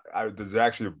there's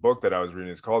actually a book that I was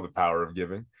reading. It's called The Power of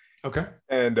Giving. Okay.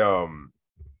 And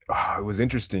it was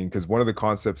interesting because one of the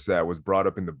concepts that was brought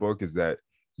up in the book is that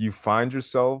you find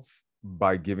yourself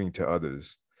by giving to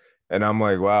others. And I'm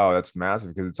like, wow, that's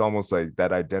massive, because it's almost like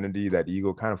that identity, that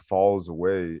ego kind of falls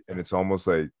away. And it's almost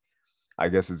like, I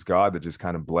guess it's God that just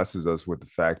kind of blesses us with the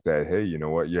fact that, hey, you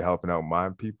know what, you're helping out my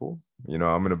people, I'm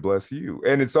going to bless you.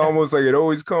 And it's almost like it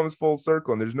always comes full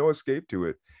circle and there's no escape to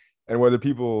it. And whether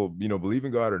people, believe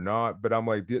in God or not, but I'm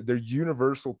like, there's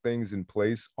universal things in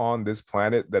place on this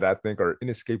planet that I think are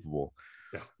inescapable.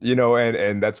 Yeah.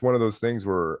 And that's one of those things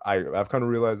where I've kind of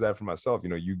realized that for myself.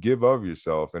 You give of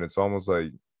yourself and it's almost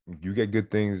like you get good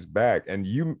things back. And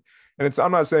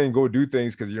I'm not saying go do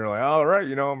things because you're like, all right,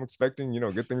 I'm expecting,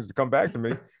 good things to come back to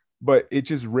me. But it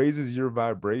just raises your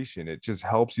vibration. It just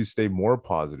helps you stay more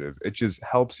positive. It just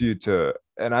helps you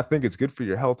and I think it's good for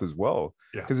your health as well.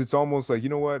 Because it's almost like, you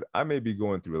know what, I may be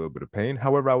going through a little bit of pain.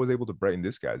 However, I was able to brighten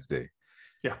this guy's day.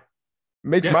 Yeah.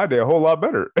 Makes my day a whole lot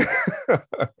better.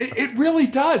 It really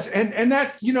does. And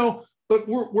that's, but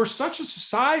we're such a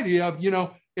society of,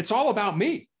 it's all about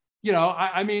me.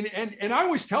 I mean, and I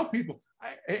always tell people,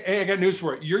 I got news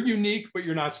for it. You're unique, but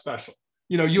you're not special.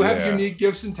 You have unique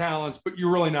gifts and talents, but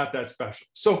you're really not that special.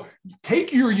 So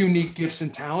take your unique gifts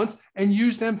and talents and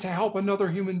use them to help another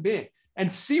human being, and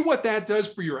see what that does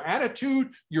for your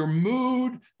attitude, your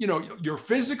mood, your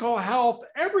physical health.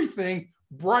 Everything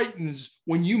brightens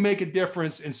when you make a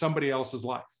difference in somebody else's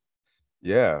life.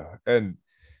 Yeah. And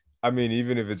I mean,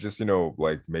 even if it's just,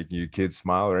 like making your kids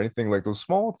smile or anything, like those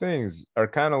small things are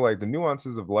kind of like the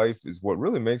nuances of life is what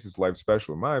really makes this life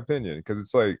special, in my opinion. Because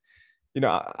it's like,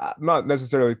 I'm not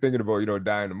necessarily thinking about,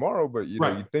 dying tomorrow, but, you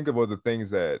think about the things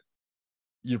that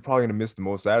you're probably going to miss the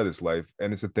most out of this life.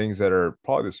 And it's the things that are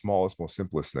probably the smallest, most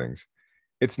simplest things.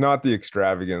 It's not the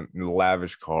extravagant,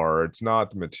 lavish car. It's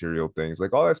not the material things.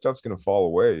 Like all that stuff's going to fall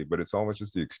away, but it's almost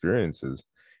just the experiences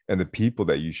and the people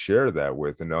that you share that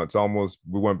with. And it's almost,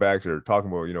 we went back to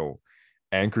talking about,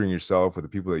 anchoring yourself with the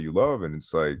people that you love. And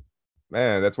it's like,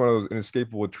 man, that's one of those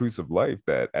inescapable truths of life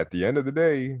that at the end of the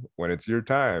day, when it's your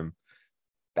time,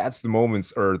 that's the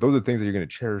moments, or those are the things that you're going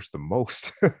to cherish the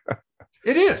most.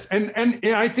 It is. And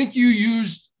I think you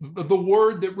used the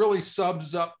word that really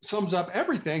sums up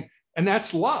everything. And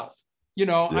that's love.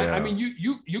 I mean,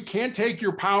 you can't take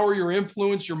your power, your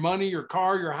influence, your money, your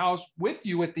car, your house with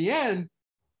you at the end,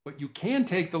 but you can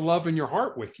take the love in your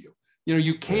heart with you.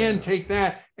 You can take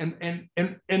that, and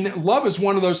love is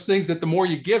one of those things that the more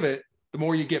you give it, the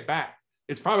more you get back.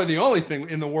 It's probably the only thing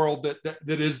in the world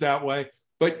that is that way.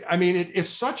 But I mean, it's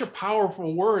such a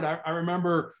powerful word. I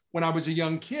remember when I was a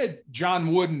young kid,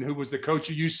 John Wooden, who was the coach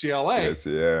of UCLA. Yes,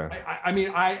 yeah.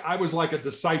 I was like a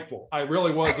disciple. I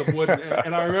really was of Wooden.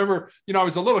 And I remember, I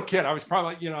was a little kid. I was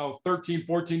probably, 13,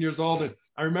 14 years old. And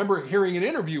I remember hearing an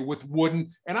interview with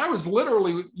Wooden. And I was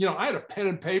literally, I had a pen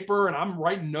and paper and I'm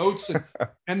writing notes.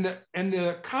 And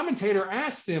the commentator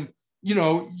asked him,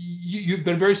 you've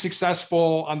been very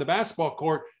successful on the basketball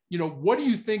court. What do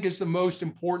you think is the most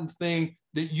important thing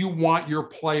that you want your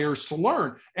players to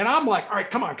learn? And I'm like, all right,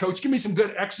 come on, coach, give me some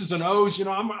good X's and O's.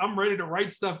 I'm ready to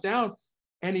write stuff down.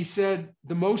 And he said,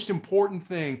 the most important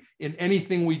thing in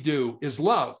anything we do is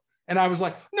love. And I was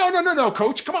like, no,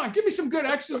 coach, come on, give me some good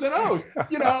X's and O's,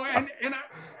 and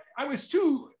I was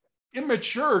too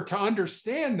immature to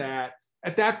understand that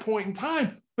at that point in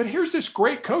time. But here's this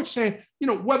great coach saying,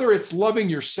 whether it's loving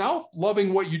yourself,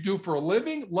 loving what you do for a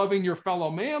living, loving your fellow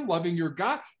man, loving your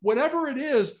God, whatever it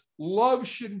is, love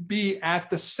should be at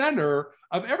the center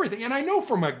of everything. And I know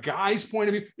from a guy's point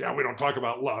of view, we don't talk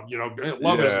about love,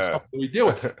 love isn't something we deal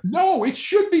with. No, it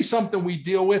should be something we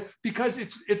deal with because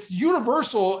it's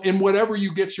universal in whatever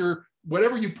you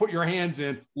put your hands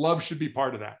in, love should be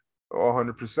part of that.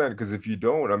 100%. Because if you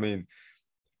don't, I mean,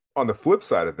 on the flip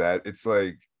side of that, it's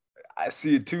like, I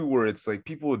see it too, where it's like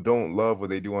people don't love what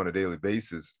they do on a daily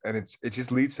basis. And it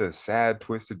just leads to a sad,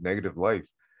 twisted, negative life.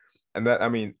 And that, I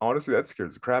mean, honestly, that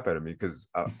scares the crap out of me because,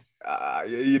 I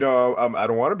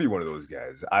don't want to be one of those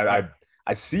guys.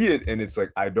 I see it and it's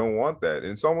like, I don't want that. And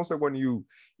it's almost like when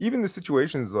even the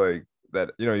situations like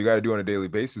that, you got to do on a daily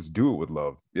basis, do it with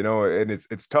love, and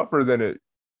it's tougher than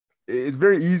it's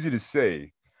very easy to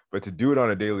say, but to do it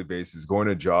on a daily basis, going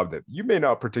to a job that you may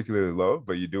not particularly love,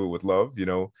 but you do it with love,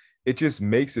 it just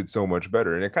makes it so much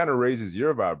better. And it kind of raises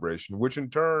your vibration, which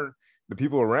in turn, the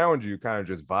people around you kind of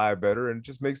just vibe better and it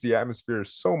just makes the atmosphere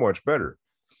so much better.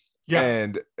 Yeah.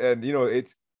 And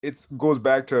it goes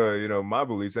back to, my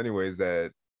beliefs anyways,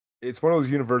 that it's one of those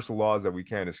universal laws that we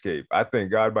can't escape. I think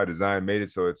God by design made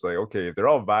it so it's like, okay, if they're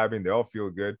all vibing, they all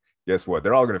feel good. Guess what?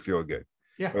 They're all going to feel good.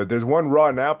 Yeah. But there's one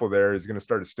rotten apple there is going to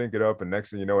start to stink it up. And next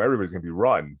thing you know, everybody's going to be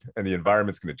rotten and the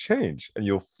environment's going to change and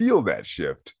you'll feel that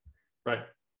shift. Right.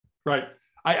 Right.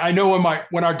 I know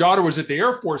when our daughter was at the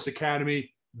Air Force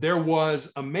Academy, there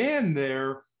was a man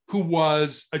there who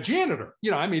was a janitor.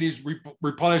 He's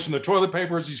replenishing the toilet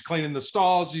papers, he's cleaning the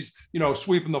stalls, he's,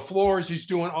 sweeping the floors, he's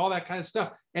doing all that kind of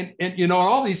stuff. And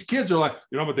all these kids are like,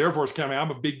 I'm at the Air Force Academy, I'm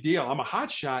a big deal, I'm a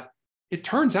hot shot. It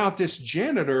turns out this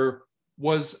janitor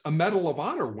was a Medal of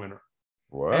Honor winner.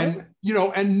 What? And,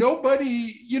 and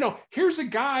nobody, here's a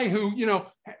guy who,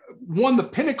 won the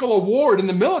pinnacle award in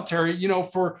the military,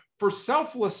 for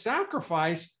selfless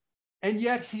sacrifice. And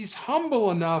yet he's humble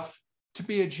enough to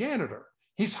be a janitor.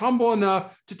 He's humble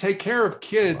enough to take care of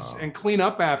kids and clean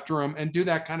up after them and do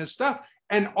that kind of stuff.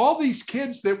 And all these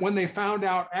kids that when they found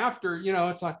out after,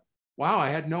 it's like, wow, I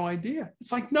had no idea.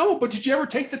 It's like, no, but did you ever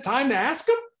take the time to ask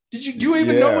him? Do you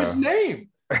even know his name?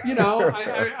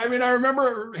 I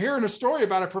remember hearing a story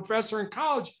about a professor in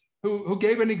college who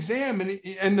gave an exam and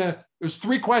it was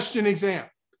 3-question exam.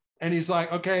 And he's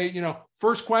like, okay,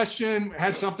 first question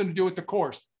had something to do with the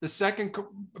course. The second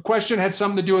question had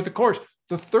something to do with the course.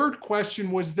 The third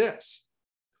question was this: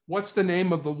 what's the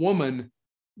name of the woman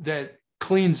that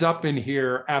cleans up in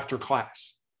here after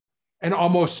class? And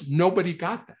almost nobody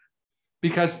got that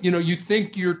because, you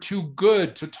think you're too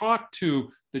good to talk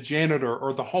to the janitor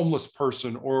or the homeless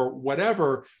person or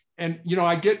whatever. And,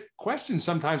 I get questions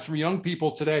sometimes from young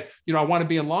people today, I want to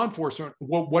be in law enforcement.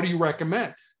 Well, what do you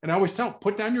recommend? And I always tell them,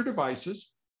 put down your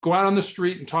devices, go out on the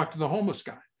street and talk to the homeless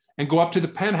guy and go up to the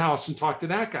penthouse and talk to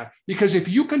that guy. Because if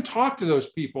you can talk to those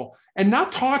people and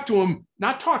not talk to them,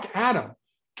 not talk at them,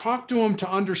 talk to them to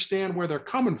understand where they're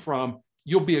coming from,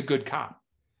 you'll be a good cop.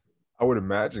 I would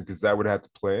imagine, because that would have to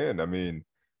play in. I mean,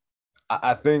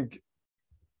 I think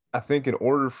in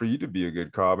order for you to be a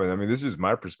good cop, and this is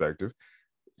my perspective,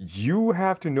 you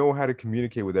have to know how to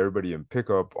communicate with everybody and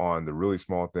pick up on the really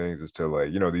small things as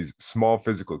to these small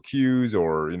physical cues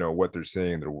or, what they're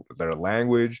saying, their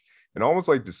language, and almost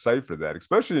like decipher that,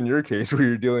 especially in your case where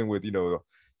you're dealing with,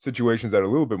 situations that are a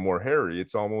little bit more hairy.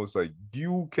 It's almost like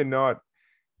you cannot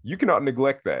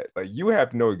neglect that. Like you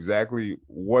have to know exactly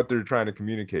what they're trying to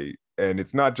communicate. And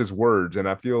it's not just words. And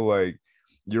I feel like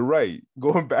you're right.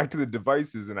 Going back to the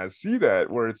devices, and I see that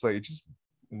where it's like, it's just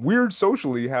weird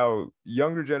socially how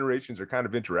younger generations are kind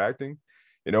of interacting,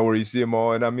 where you see them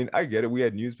all. And I get it. We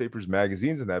had newspapers,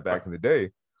 magazines and that back in the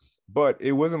day, But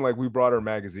it wasn't like we brought our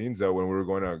magazines out when we were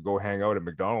going to go hang out at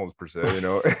McDonald's per se, you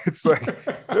know. It's like,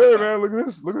 hey man, look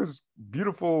at this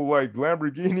beautiful like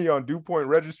Lamborghini on DuPont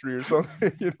Registry or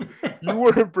something. You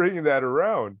weren't bringing that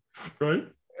around, right?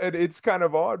 And it's kind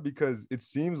of odd because it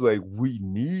seems like we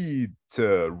need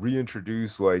to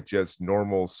reintroduce like just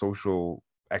normal social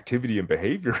activity and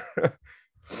behavior.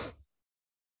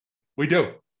 We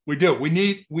do. We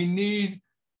need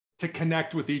to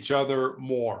connect with each other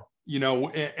more, you know,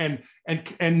 and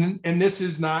this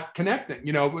is not connecting,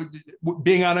 you know,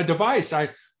 being on a device.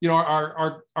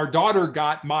 Our daughter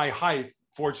got my height,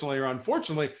 fortunately or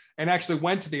unfortunately, and actually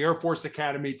went to the Air Force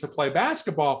Academy to play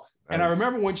basketball. Nice. And I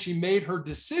remember when she made her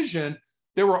decision,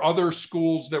 there were other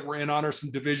schools that were in on her,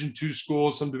 some Division II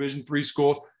schools, some Division III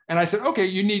schools. And I said, okay,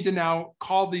 you need to now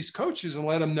call these coaches and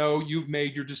let them know you've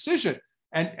made your decision.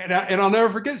 And I'll never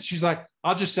forget. She's like,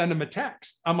 I'll just send them a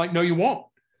text. I'm like, no, you won't.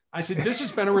 I said, this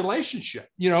has been a relationship,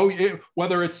 you know,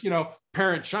 whether it's, you know,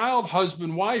 parent, child,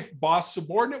 husband, wife, boss,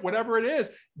 subordinate, whatever it is,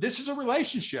 this is a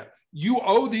relationship. You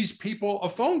owe these people a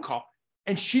phone call.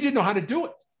 And she didn't know how to do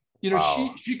it. You know,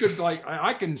 wow. she could like,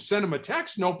 I can send them a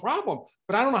text, no problem,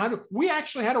 but I don't know how to. We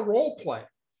actually had a role play,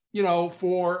 you know,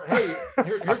 for, hey,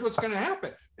 here's what's going to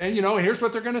happen. And, you know, here's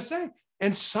what they're going to say.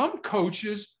 And some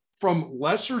coaches from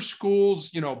lesser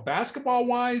schools, you know, basketball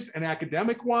wise and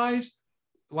academic wise,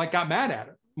 like got mad at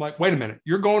it. I'm like, wait a minute,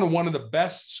 you're going to one of the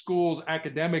best schools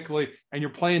academically and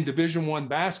you're playing Division I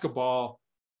basketball.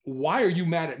 Why are you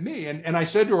mad at me? And I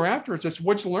said to her afterwards, I said,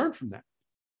 what'd you learn from that?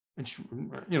 And she,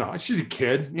 you know, she's a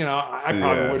kid, you know, I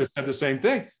probably would have said the same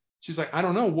thing. She's like, I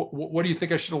don't know. What do you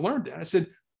think I should have learned? And I said,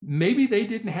 maybe they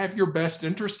didn't have your best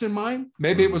interest in mind.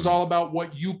 Maybe it was all about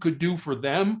what you could do for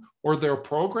them or their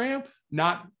program,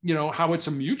 not, you know, how it's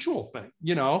a mutual thing.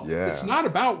 You know, It's not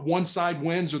about one side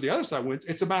wins or the other side wins.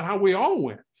 It's about how we all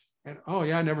win. And, oh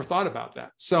yeah, I never thought about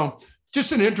that. So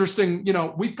just an interesting, you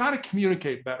know, we've got to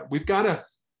communicate better. We've got to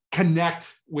connect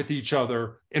with each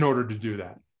other in order to do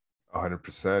that.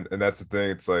 100%. And that's the thing.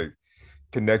 It's like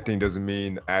connecting doesn't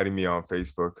mean adding me on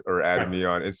Facebook or adding me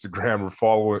on Instagram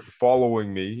or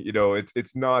following me. You know,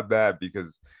 it's not that,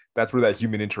 because that's where that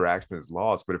human interaction is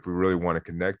lost. But if we really want to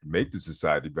connect, make the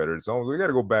society better, it's almost, we got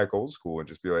to go back old school and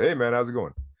just be like, hey man, how's it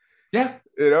going? Yeah.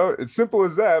 You know, it's simple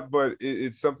as that, but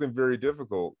it's something very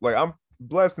difficult. Like I'm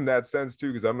blessed in that sense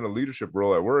too, because I'm in a leadership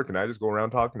role at work and I just go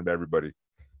around talking to everybody,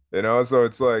 you know? So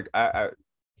it's like,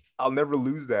 I'll never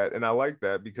lose that. And I like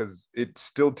that because it's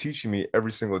still teaching me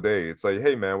every single day. It's like,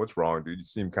 hey man, what's wrong, dude? You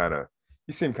seem kind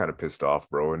of pissed off,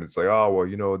 bro. And it's like, oh, well,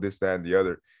 you know, this, that, and the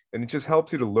other. And it just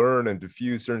helps you to learn and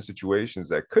diffuse certain situations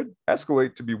that could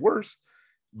escalate to be worse.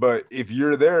 But if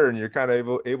you're there and you're kind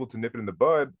of able to nip it in the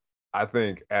bud, I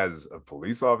think as a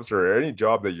police officer or any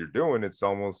job that you're doing, it's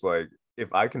almost like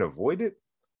if I can avoid it,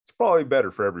 it's probably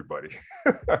better for everybody.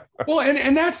 Well,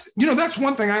 and that's, you know, that's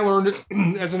one thing I learned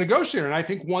as a negotiator. And I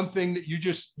think one thing that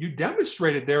you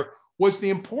demonstrated there was the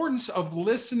importance of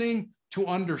listening to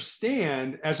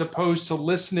understand as opposed to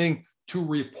listening to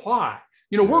reply.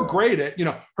 You know, we're great at, you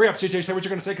know, hurry up, CJ, say what you're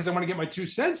going to say because I want to get my 2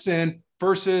 cents in,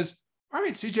 versus, all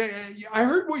right, CJ, I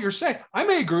heard what you're saying. I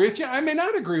may agree with you. I may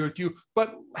not agree with you,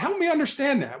 but help me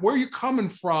understand that. Where are you coming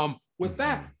from with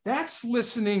that? That's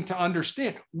listening to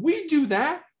understand. We do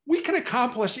that, we can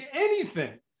accomplish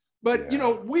anything. But, you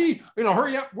know,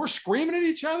 hurry up. We're screaming at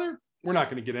each other. We're not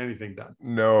going to get anything done.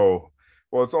 No.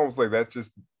 Well, it's almost like that's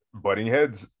just butting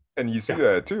heads. And you see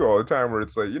that too all the time, where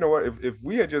it's like, you know what,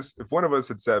 if one of us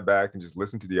had sat back and just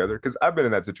listened to the other, because I've been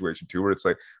in that situation too, where it's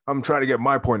like, I'm trying to get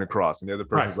my point across. And the other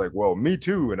person's like, well, me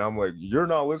too. And I'm like, you're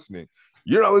not listening.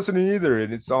 You're not listening either.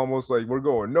 And it's almost like we're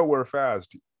going nowhere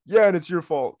fast. Yeah, and it's your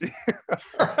fault.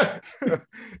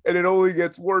 And it only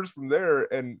gets worse from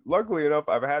there. And luckily enough,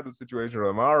 I've had the situation where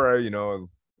I'm all right, you know,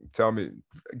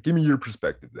 give me your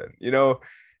perspective then, you know.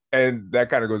 And that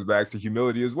kind of goes back to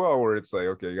humility as well, where it's like,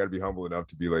 okay, you got to be humble enough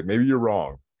to be like, maybe you're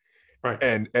wrong. Right.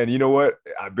 And you know what?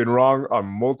 I've been wrong on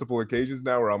multiple occasions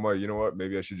now where I'm like, you know what?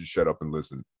 Maybe I should just shut up and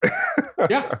listen.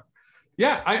 Yeah.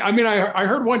 Yeah. I mean, I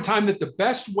heard one time that the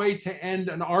best way to end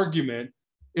an argument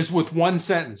is with one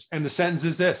sentence. And the sentence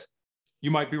is this: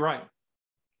 you might be right.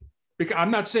 Because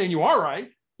I'm not saying you are right,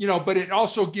 you know, but it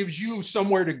also gives you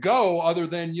somewhere to go other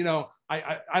than, you know,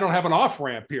 I don't have an off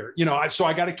ramp here, you know, so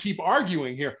I got to keep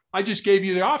arguing here. I just gave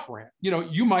you the off ramp. You know,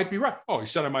 you might be right. Oh, he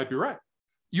said I might be right.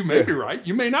 You may be right.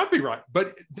 You may not be right.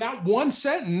 But that one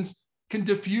sentence can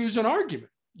diffuse an argument.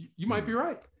 You might be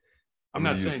right. I'm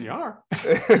not saying you are.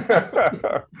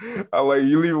 I like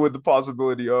you leave it with the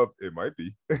possibility of it might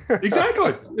be.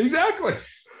 Exactly.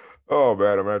 Oh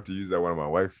man, I'm gonna have to use that one on my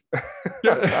wife.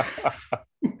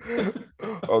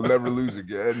 I'll never lose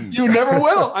again. You never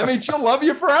will. I mean, she'll love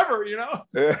you forever, you know?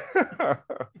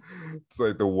 It's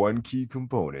like the one key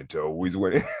component to always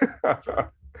winning.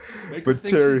 But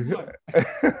Terry,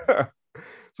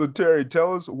 so Terry,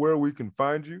 tell us where we can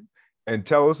find you and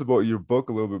tell us about your book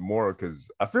a little bit more, because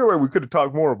I feel like we could have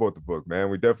talked more about the book,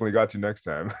 man. We definitely got you next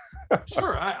time.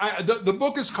 Sure. The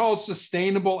book is called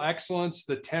Sustainable Excellence,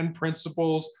 the 10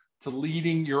 Principles to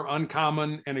Leading Your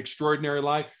Uncommon and Extraordinary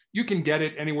Life. You can get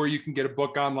it anywhere you can get a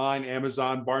book online,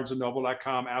 Amazon,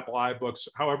 barnesandnoble.com, Apple iBooks,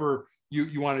 however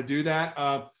you want to do that.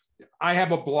 I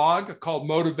have a blog called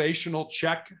Motivational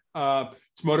Check.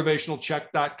 It's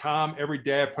motivationalcheck.com. Every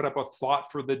day I put up a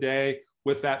thought for the day.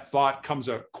 With that thought comes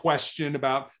a question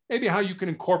about maybe how you can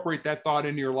incorporate that thought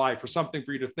into your life or something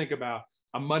for you to think about.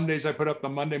 On Mondays, I put up the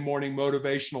Monday morning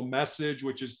motivational message,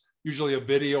 which is usually a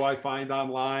video I find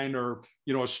online or,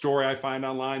 a story I find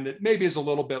online that maybe is a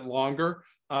little bit longer.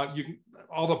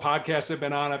 All the podcasts I've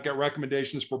been on, I've got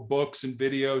recommendations for books and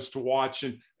videos to watch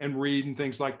and read and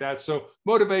things like that. So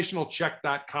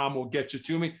motivationalcheck.com will get you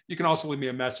to me. You can also leave me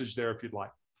a message there if you'd like.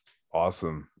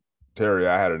 Awesome. Terry,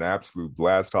 I had an absolute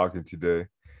blast talking today.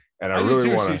 And I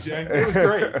really want to. CJ. It was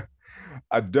great.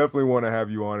 I definitely want to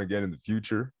have you on again in the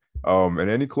future. And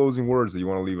any closing words that you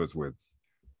want to leave us with?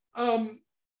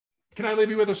 Can I leave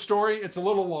you with a story? It's a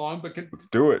little long, but let's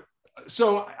do it.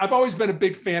 So I've always been a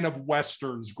big fan of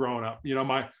Westerns growing up.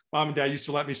 My mom and dad used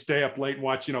to let me stay up late and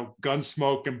watch,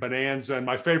 Gunsmoke and Bonanza. And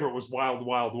my favorite was Wild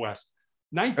Wild West.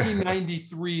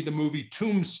 1993, the movie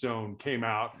Tombstone came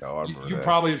out. You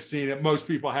probably have seen it. Most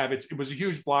people have it. It was a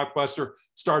huge blockbuster.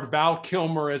 Starred Val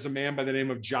Kilmer as a man by the name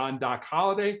of John Doc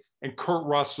Holliday and Kurt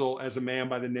Russell as a man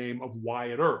by the name of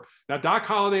Wyatt Earp. Now, Doc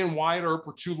Holliday and Wyatt Earp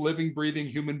were two living, breathing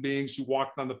human beings who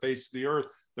walked on the face of the earth.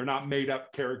 They're not made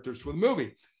up characters for the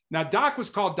movie. Now, Doc was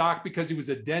called Doc because he was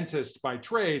a dentist by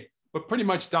trade, but pretty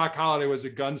much Doc Holliday was a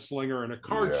gunslinger and a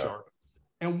card shark.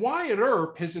 And Wyatt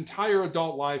Earp, his entire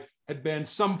adult life, had been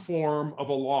some form of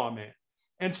a lawman.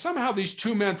 And somehow these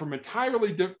two men from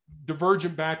entirely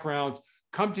divergent backgrounds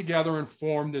come together and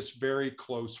form this very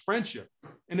close friendship.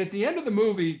 And at the end of the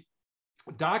movie,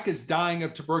 Doc is dying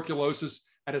of tuberculosis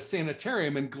at a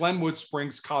sanitarium in Glenwood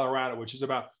Springs, Colorado, which is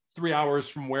about 3 hours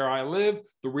from where I live.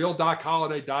 The real Doc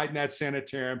Holliday died in that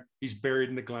sanitarium. He's buried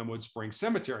in the Glenwood Springs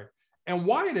Cemetery. And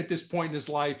Wyatt at this point in his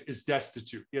life is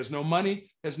destitute. He has no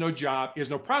money, has no job, he has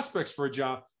no prospects for a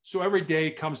job. So every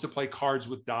day comes to play cards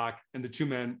with Doc, and the two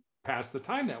men pass the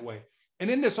time that way. And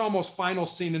in this almost final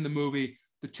scene in the movie,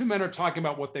 the two men are talking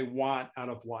about what they want out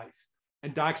of life.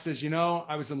 And Doc says,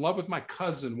 I was in love with my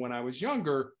cousin when I was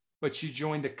younger, but she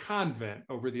joined a convent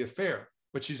over the affair,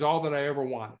 but she's all that I ever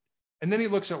wanted. And then he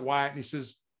looks at Wyatt and he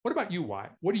says, what about you,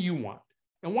 Wyatt? What do you want?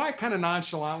 And Wyatt kind of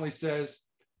nonchalantly says,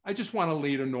 I just want to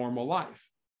lead a normal life.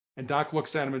 And Doc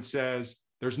looks at him and says,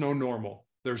 there's no normal,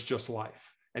 there's just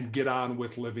life, and get on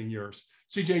with living yours.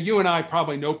 CJ, you and I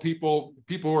probably know people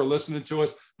who are listening to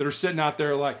us that are sitting out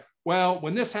there like, well,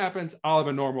 when this happens, I'll have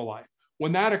a normal life.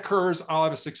 When that occurs, I'll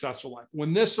have a successful life.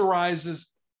 When this arises,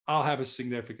 I'll have a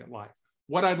significant life.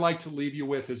 What I'd like to leave you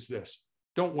with is this.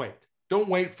 Don't wait. Don't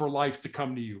wait for life to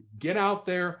come to you. Get out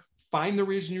there, find the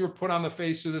reason you were put on the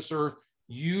face of this earth,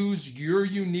 use your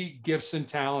unique gifts and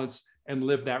talents and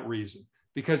live that reason.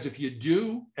 Because if you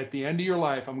do, at the end of your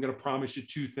life, I'm going to promise you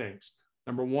two things.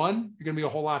 Number one, you're going to be a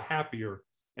whole lot happier.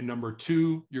 And number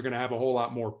two, you're going to have a whole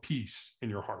lot more peace in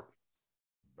your heart.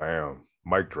 Bam.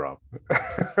 Mic drop.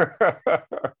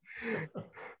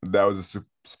 That was a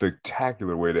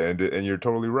spectacular way to end it. And you're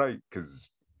totally right, because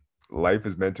life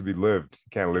is meant to be lived. You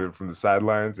can't live it from the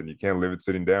sidelines and you can't live it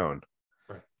sitting down.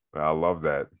 Right. I love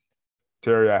that.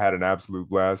 Terry, I had an absolute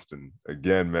blast. And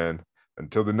again, man,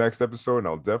 until the next episode, and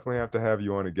I'll definitely have to have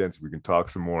you on again so we can talk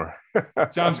some more.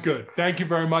 Sounds good. Thank you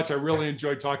very much. I really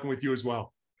enjoyed talking with you as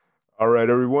well. All right,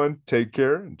 everyone. Take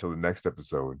care until the next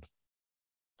episode.